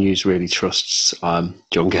obviously John Hughes really trusts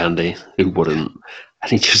John Candy, who wouldn't,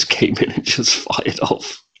 and he just came in and just fired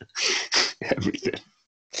off everything.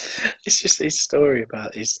 It's just his story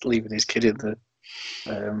about his leaving his kid in the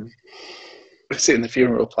in the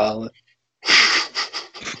funeral parlour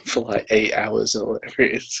for like 8 hours or whatever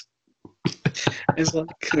it is. It's like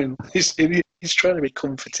he's trying to be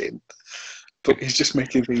comforting, but he's just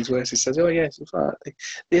making things worse. He says, "Oh yes,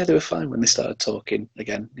 yeah, they were fine when they started talking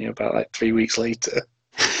again. About like 3 weeks later."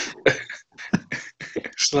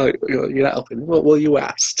 It's like you're not helping. Well, you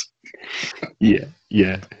asked. Yeah,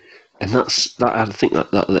 and I think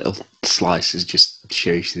that little slice is just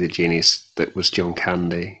shows you the genius that was John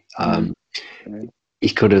Candy. He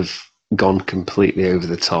could have gone completely over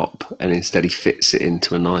the top, and instead he fits it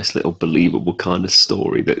into a nice little believable kind of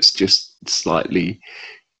story that's just slightly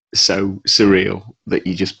so surreal that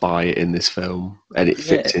you just buy it in this film, and it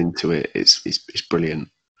fits into it. It's brilliant.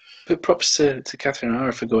 But props to Catherine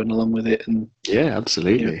O'Hara for going along with it, and yeah,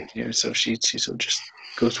 absolutely. So she sort of just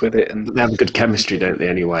goes with it, and they have good chemistry, don't they?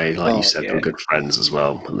 Anyway, like you said, yeah. they're good friends as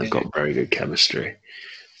well, and they've got very good chemistry.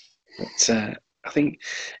 But I think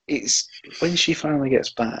it's when she finally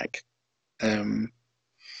gets back, and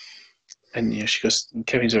she goes.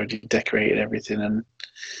 Kevin's already decorated everything,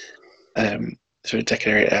 and sort of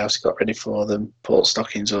decorated the house, got ready for them, put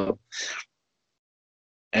stockings up,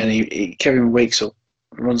 and Kevin wakes up,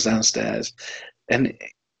 runs downstairs, and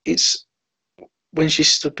it's when she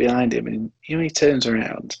stood behind him, and he turns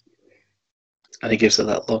around, and he gives her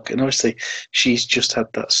that look, and obviously she's just had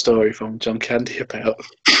that story from John Candy about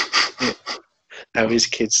how his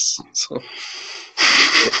kid's sort of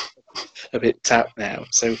a bit tapped now,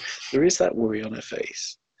 so there is that worry on her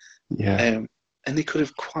face. Yeah. And they could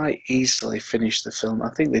have quite easily finished the film. I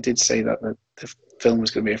think they did say that the film was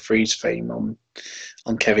going to be a freeze frame on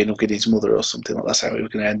Kevin hugging his mother or something like that's how it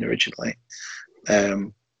was going to end originally.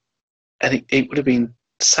 And it would have been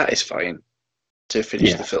satisfying to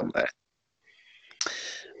finish the film there.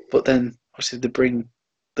 But then, obviously, they bring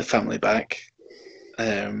the family back.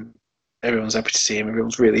 Everyone's happy to see him.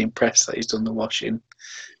 Everyone's really impressed that he's done the washing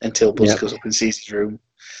until Buzz goes up and sees his room.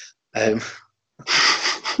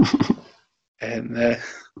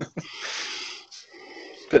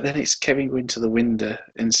 But then it's Kevin going to the window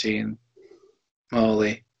and seeing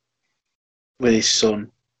Marley with his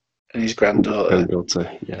son and his granddaughter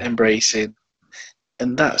embracing,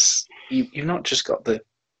 and that's you've not just got the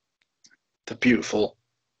beautiful,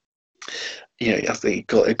 I think you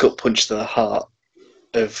got a gut punch to the heart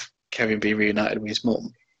of Kevin being reunited with his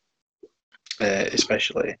mum,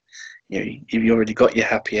 especially. You've already got your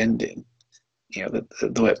happy ending.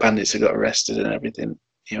 The Wet Bandits have got arrested and everything.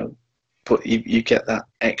 But you get that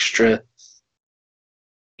extra.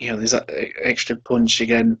 There's that extra punch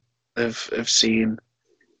again of seeing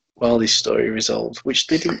Wiley's story resolved, which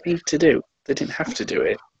they didn't need to do. They didn't have to do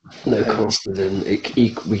it. No, of course they didn't.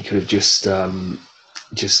 We could have just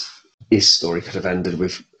his story could have ended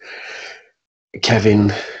with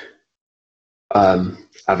Kevin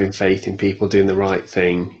having faith in people doing the right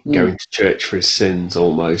thing, going to church for his sins,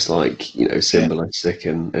 almost like symbolistic,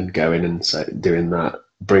 and going and doing that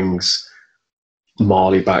brings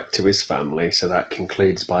Marley back to his family. So that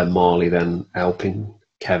concludes by Marley then helping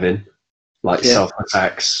Kevin,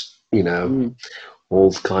 self-attacks,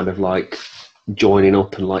 all kind of like joining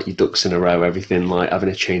up and like your ducks in a row, everything like having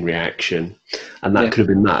a chain reaction. And that could have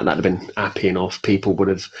been that'd have been happy enough. People would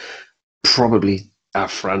have probably how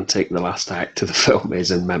frantic the last act of the film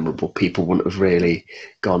is and memorable. People wouldn't have really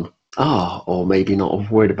gone, or maybe not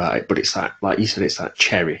have worried about it. But it's that, like you said, it's that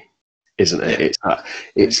cherry, isn't it? Yeah.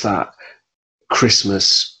 It's that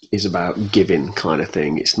Christmas is about giving kind of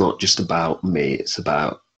thing. It's not just about me. It's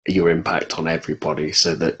about your impact on everybody.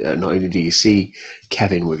 So that not only do you see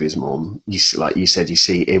Kevin with his mum, like you said, you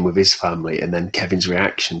see him with his family, and then Kevin's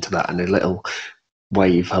reaction to that and a little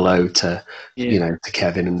wave hello to to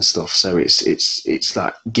Kevin and stuff. So it's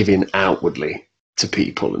that giving outwardly to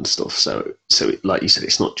people and stuff. So like you said,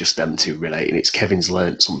 it's not just them two relating. It's Kevin's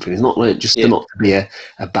learned something. He's not learned just to not to be a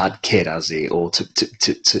bad kid, has he, or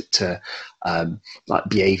to like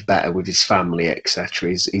behave better with his family, etc.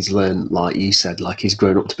 He's learned, like you said, like he's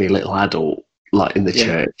grown up to be a little adult, like in the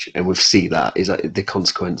church, and we see that is like the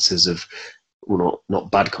consequences of, well,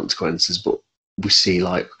 not bad consequences, but we see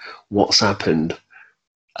like what's happened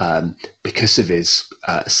because of his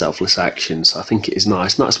selfless actions. I think it is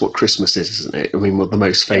nice. And that's what Christmas is, isn't it? I mean, what the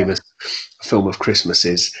most famous film of Christmas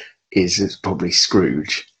is probably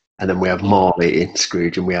Scrooge. And then we have Marley in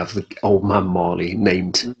Scrooge, and we have the old man Marley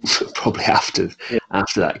named probably after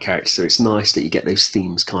that character. So it's nice that you get those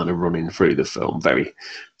themes kind of running through the film, very,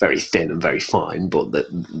 very thin and very fine, but that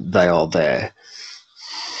they are there.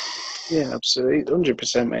 Yeah, absolutely,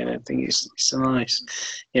 100%, mate. I think it's nice.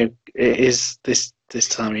 You know, it is this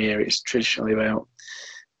time of year. It's traditionally about,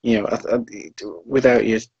 you know, without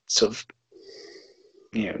your sort of,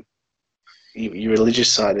 you know, your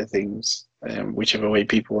religious side of things. Whichever way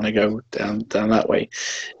people want to go down that way,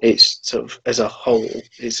 it's sort of as a whole,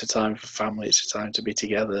 it's a time for family. It's a time to be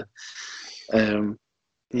together. You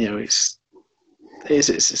know, it's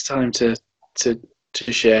time to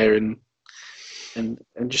share and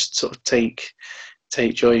just sort of take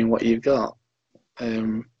joy in what you've got.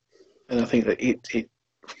 And I think that it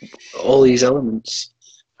all these elements,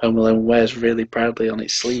 Home Alone wears really proudly on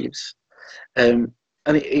its sleeves. And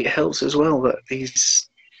it helps as well that it's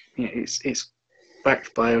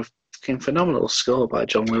backed by a fucking phenomenal score by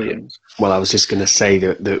John Williams. Well, I was just going to say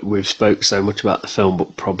that we've spoke so much about the film,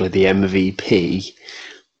 but probably the MVP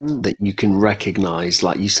that you can recognise,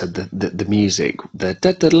 like you said, the music, the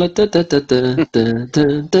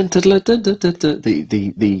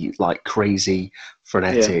like crazy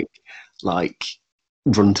frenetic, like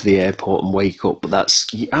run to the airport and wake up. But that's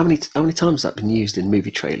how many times has that been used in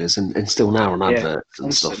movie trailers and still now on adverts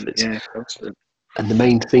and stuff. Constant. And the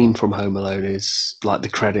main theme from Home Alone is like the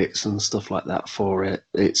credits and stuff like that for it.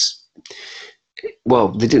 Well,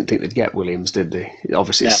 they didn't think they'd get Williams, did they?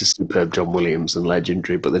 Obviously, it's a superb John Williams and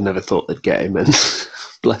legendary, but they never thought they'd get him. And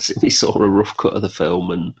bless him, he saw a rough cut of the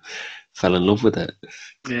film and fell in love with it.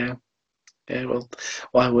 Yeah. Well,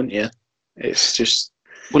 why wouldn't you? It's just.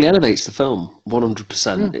 Well, he elevates the film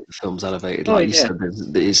 100%. The film's elevated, like you said.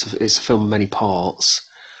 It's a film of many parts,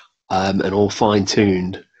 and all fine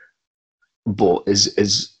tuned. But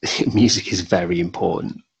as music is very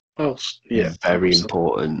important. Oh, yeah, very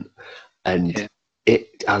important, and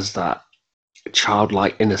it has that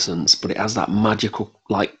childlike innocence, but it has that magical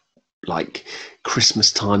like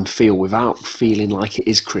Christmas time feel without feeling like it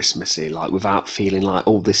is Christmassy, like without feeling like,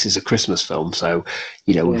 oh, this is a Christmas film. So,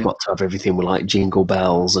 you know, we've got to have everything with like jingle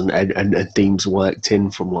bells and themes worked in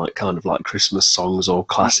from like kind of like Christmas songs or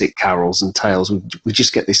classic carols and tales. We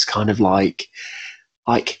just get this kind of like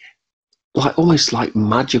almost like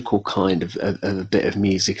magical kind of a bit of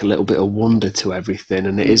music, a little bit of wonder to everything.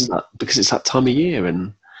 And it is that because it's that time of year.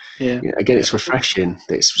 And again, it's refreshing.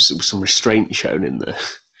 There's some restraint shown in there.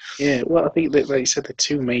 Yeah, well, I think that, like you said, the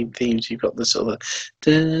two main themes, you've got the sort of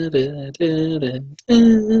and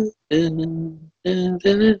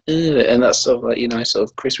that's sort of like, you know, sort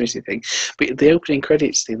of Christmassy thing. But the opening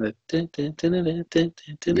credits theme,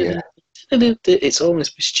 it's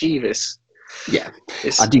almost mischievous. Yeah,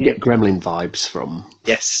 I do get Gremlin vibes from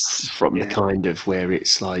the kind of where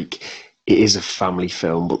it's like it is a family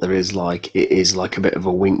film, but it is like a bit of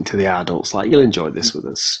a wink to the adults, like you'll enjoy this with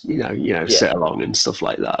us, you know, sit along and stuff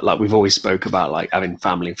like that. Like we've always spoke about like having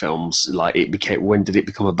family films. Like when did it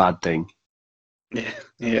become a bad thing?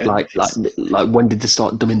 Yeah. Like when did they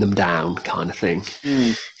start dumbing them down, kind of thing?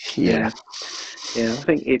 Yeah. I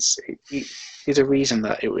think it's a reason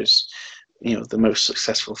that it was, you know, the most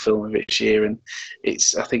successful film of each year, and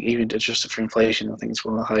it's, I think, even adjusted for inflation, I think it's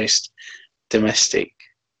one of the highest domestic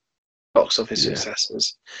box office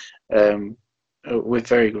successes, with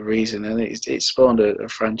very good reason. And it spawned a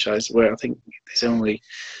franchise where I think there's only,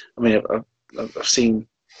 I mean, I've seen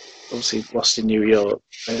obviously Lost in New York,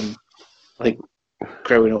 and I think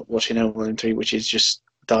growing up watching Home Alone 3, which is just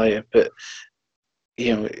dire, but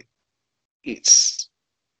you know, it's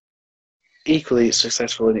equally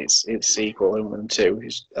successful in its sequel, Home Alone 2,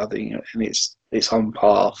 I think, and it's on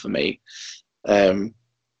par for me.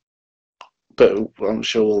 But I'm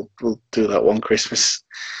sure we'll do that one Christmas.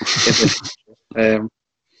 But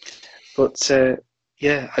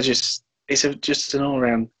it's just an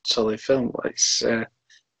all-round solid film. It's I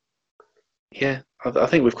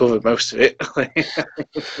think we've covered most of it.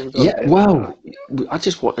 Well, I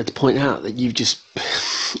just wanted to point out that you've just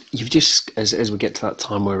as we get to that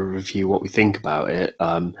time where we review what we think about it,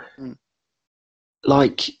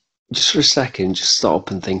 like, just for a second, just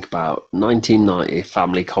stop and think about 1990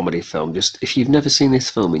 family comedy film. Just if you've never seen this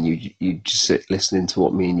film and you just sit listening to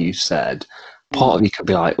what me and you said, part of you could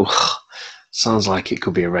be like, oh, sounds like it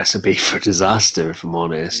could be a recipe for disaster, if I'm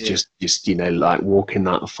honest. Just you know, like walking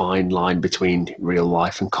that fine line between real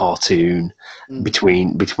life and cartoon,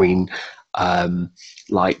 between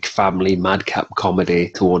like family madcap comedy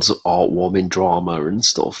towards heartwarming drama and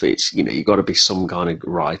stuff. It's, you know, you've got to be some kind of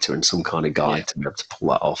writer and some kind of guy to be able to pull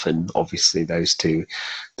that off. And obviously those two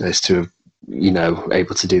are, you know,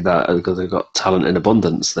 able to do that because they've got talent in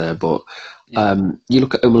abundance there. But you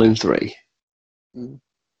look at Home Alone 3,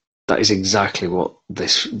 that is exactly what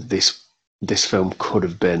this film could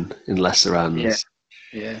have been in lesser hands.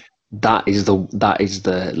 Yeah. That is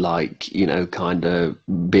the like, you know, kind of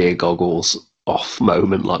beer goggles off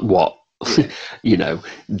moment. Like, what? You know,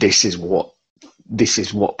 this is what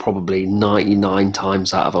probably 99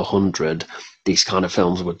 times out of 100 these kind of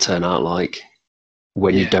films would turn out like,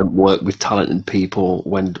 when you don't work with talented people,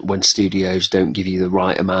 when studios don't give you the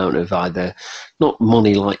right amount of either, not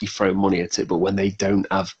money like you throw money at it, but when they don't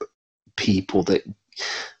have people that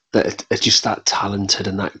are just that talented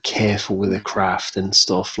and that careful with their craft and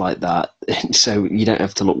stuff like that. So you don't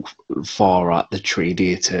have to look far at the Tree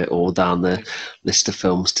Theatre or down the list of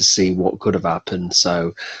films to see what could have happened.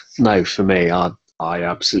 So no, for me, I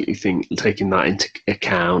absolutely think, taking that into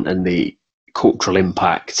account and the cultural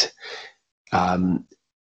impact that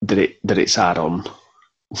it's had on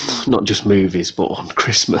not just movies but on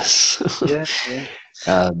Christmas.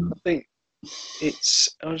 I think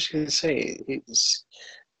I was going to say, it's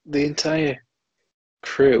the entire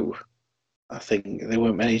crew. I think there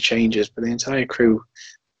weren't many changes, but the entire crew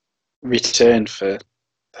returned for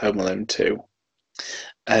Home Alone 2.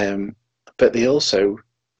 But they also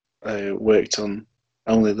worked on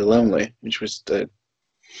Only the Lonely, which was the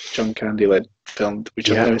John Candy-led film, which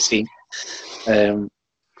I've never seen. And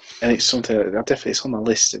it's something that it's on my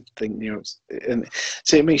list of things, you know. And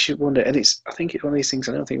so it makes you wonder. And I think it's one of these things.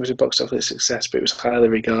 I don't think it was a box office success, but it was highly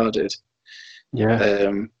regarded.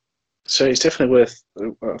 So it's definitely worth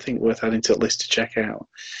adding to the list to check out.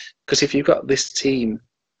 Because if you've got this team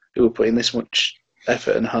who are putting this much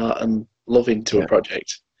effort and heart and love into a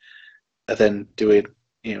project, and then doing,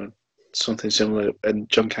 you know, something similar, and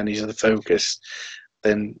John Candy's the focus,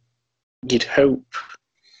 then you'd hope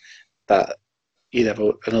that you'd have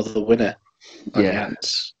another winner on your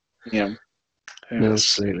hands. You know,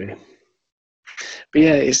 absolutely. But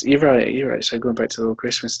yeah, you're right. So going back to the whole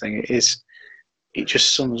Christmas thing, it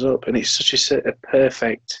just sums up, and it's such a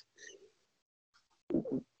perfect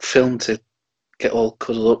film to get all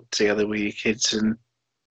cuddled up together with your kids and,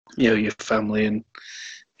 you know, your family, and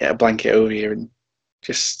get a blanket over you and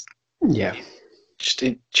just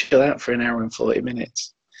chill out for an hour and 40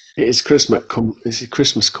 minutes. It is Christmas. It's a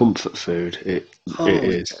Christmas comfort food. It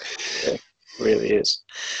is. It really is.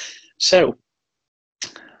 So,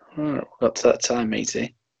 got to that time,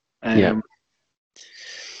 matey.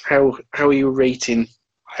 How are you rating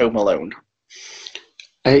Home Alone?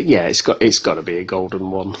 It's got to be a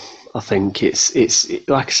golden one. I think it's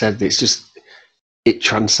like I said, it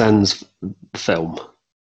transcends film.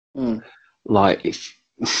 Like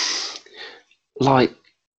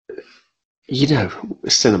you know,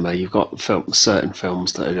 cinema, you've got certain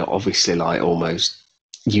films that are obviously like almost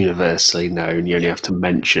universally known. You only have to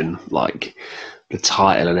mention like the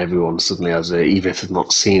title and everyone suddenly has even if they've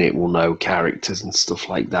not seen it, will know characters and stuff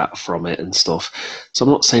like that from it and stuff. So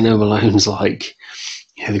I'm not saying Home Alone's like,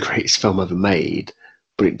 you know, the greatest film ever made,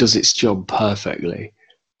 but it does its job perfectly.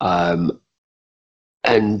 And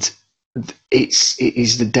it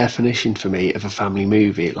is the definition for me of a family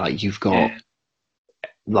movie. Like you've got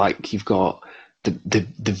the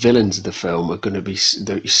villains of the film are going to be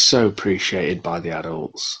so appreciated by the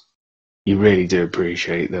adults. You really do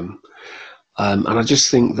appreciate them. And I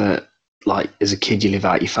just think that, like, as a kid, you live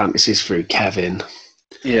out your fantasies through Kevin.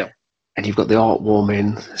 Yeah. And you've got the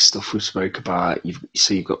heartwarming stuff we spoke about. You've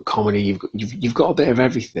got comedy. You've got a bit of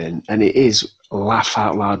everything, and it is laugh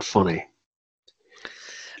out loud funny.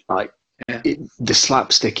 Like the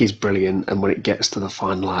slapstick is brilliant, and when it gets to the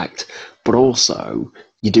final act, but also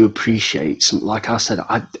you do appreciate some. Like I said,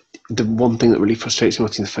 the one thing that really frustrates me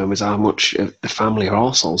watching the film is how much the family are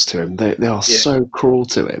arseholes to him. They are so cruel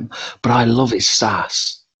to him, but I love his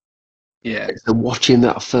sass. Yeah. So watching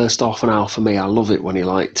that first half an hour for me, I love it when he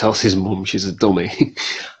like tells his mum she's a dummy.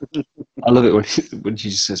 I love it when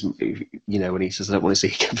she just says, you know, when he says, I don't want to see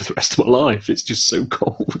you again for the rest of my life. It's just so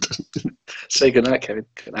cold. Say goodnight, Kevin.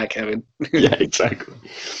 Good night, Kevin. Yeah, exactly.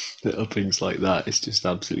 Little things like that. It's just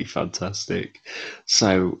absolutely fantastic.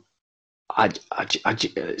 So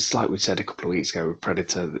it's like we said a couple of weeks ago with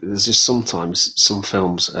Predator. There's just sometimes some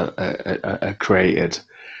films are created,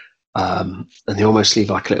 and they almost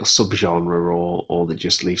leave like a little subgenre, or they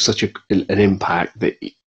just leave such an impact that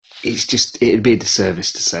it'd be a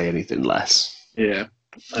disservice to say anything less. Yeah,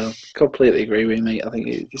 I completely agree with you, mate. I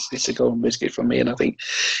think it's a golden biscuit from me, and I think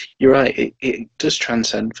you're right. It does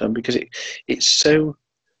transcend film because it's so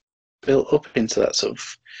built up into that sort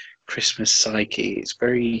of Christmas psyche. It's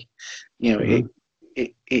very,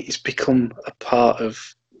 it's become a part of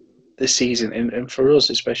the season, and for us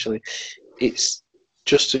especially, it's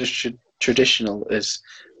just as traditional as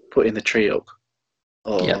putting the tree up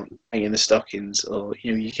or hanging the stockings, or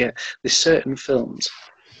you get there's certain films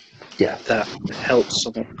that help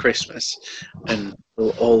sum up Christmas, and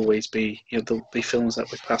there'll always be there'll be films that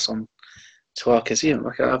we pass on to our kids.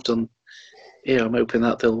 Like I've done. I'm hoping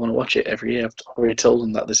that they'll want to watch it every year. I've already told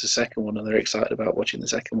them that there's a second one, and they're excited about watching the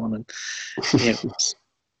second one. And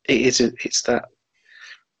it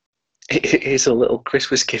is a little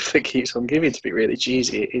Christmas gift that keeps on giving. To be really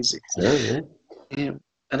cheesy, it is.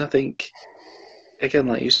 And I think again,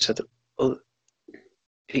 like you said,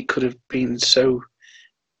 it could have been so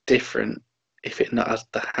different if it not had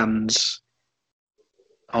the hands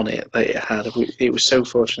on it that it had. It was so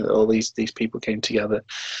fortunate that all these people came together.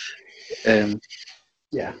 And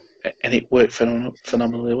it worked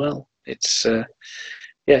phenomenally well. It's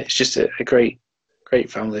it's just a great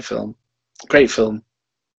family film, great film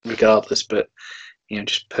regardless, but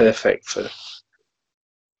just perfect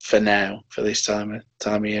for now, for this time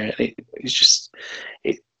of year. And it's just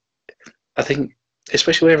I think,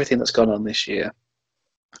 especially with everything that's gone on this year,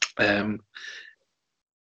 and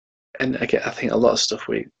again, I think a lot of stuff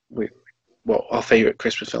our favourite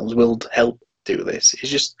Christmas films will help do this. It's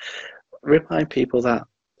just remind people that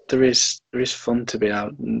there is fun to be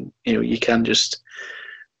out, and you can just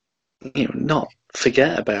not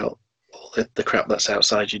forget about all the crap that's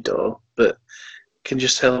outside your door, but can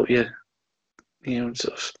just help you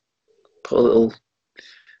sort of put a little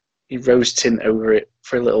rose tint over it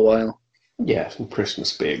for a little while. Yeah, some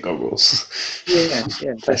Christmas beer goggles. Yeah,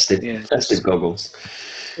 festive goggles.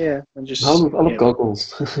 Yeah, and just I love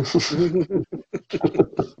goggles.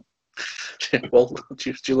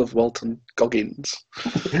 Do you love Walton Goggins?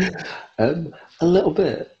 A little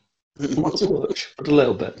bit, not so much, but a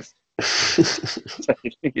little bit.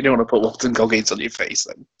 You don't want to put Walton Goggins on your face,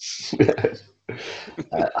 then.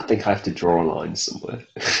 I think I have to draw a line somewhere.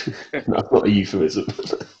 That's not a euphemism.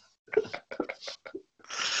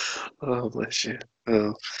 Oh, bless you.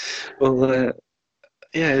 Oh. Well,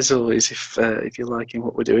 as always, if you're liking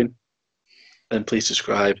what we're doing, then please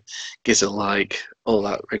subscribe, give us a like, all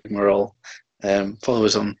that rigmarole. Follow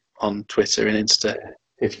us on Twitter and Insta.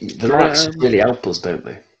 The likes really help us, don't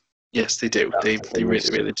they? Yes, they do. They really,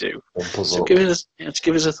 really do. So give us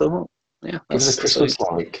a thumb up. Yeah, give us a Christmas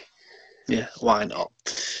like. Yeah, why not?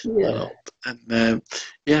 Yeah. Why not? And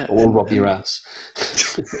we'll rob your ass.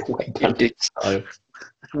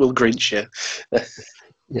 We'll Grinch you.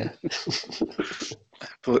 Yeah.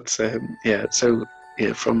 But so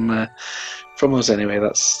from us anyway,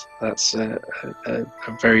 that's a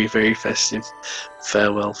very, very festive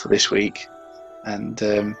farewell for this week, and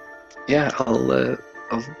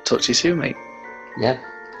I'll talk to you soon, mate. Yeah,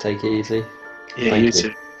 take it easy. Yeah, you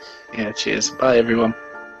too. Yeah, cheers. Bye, everyone.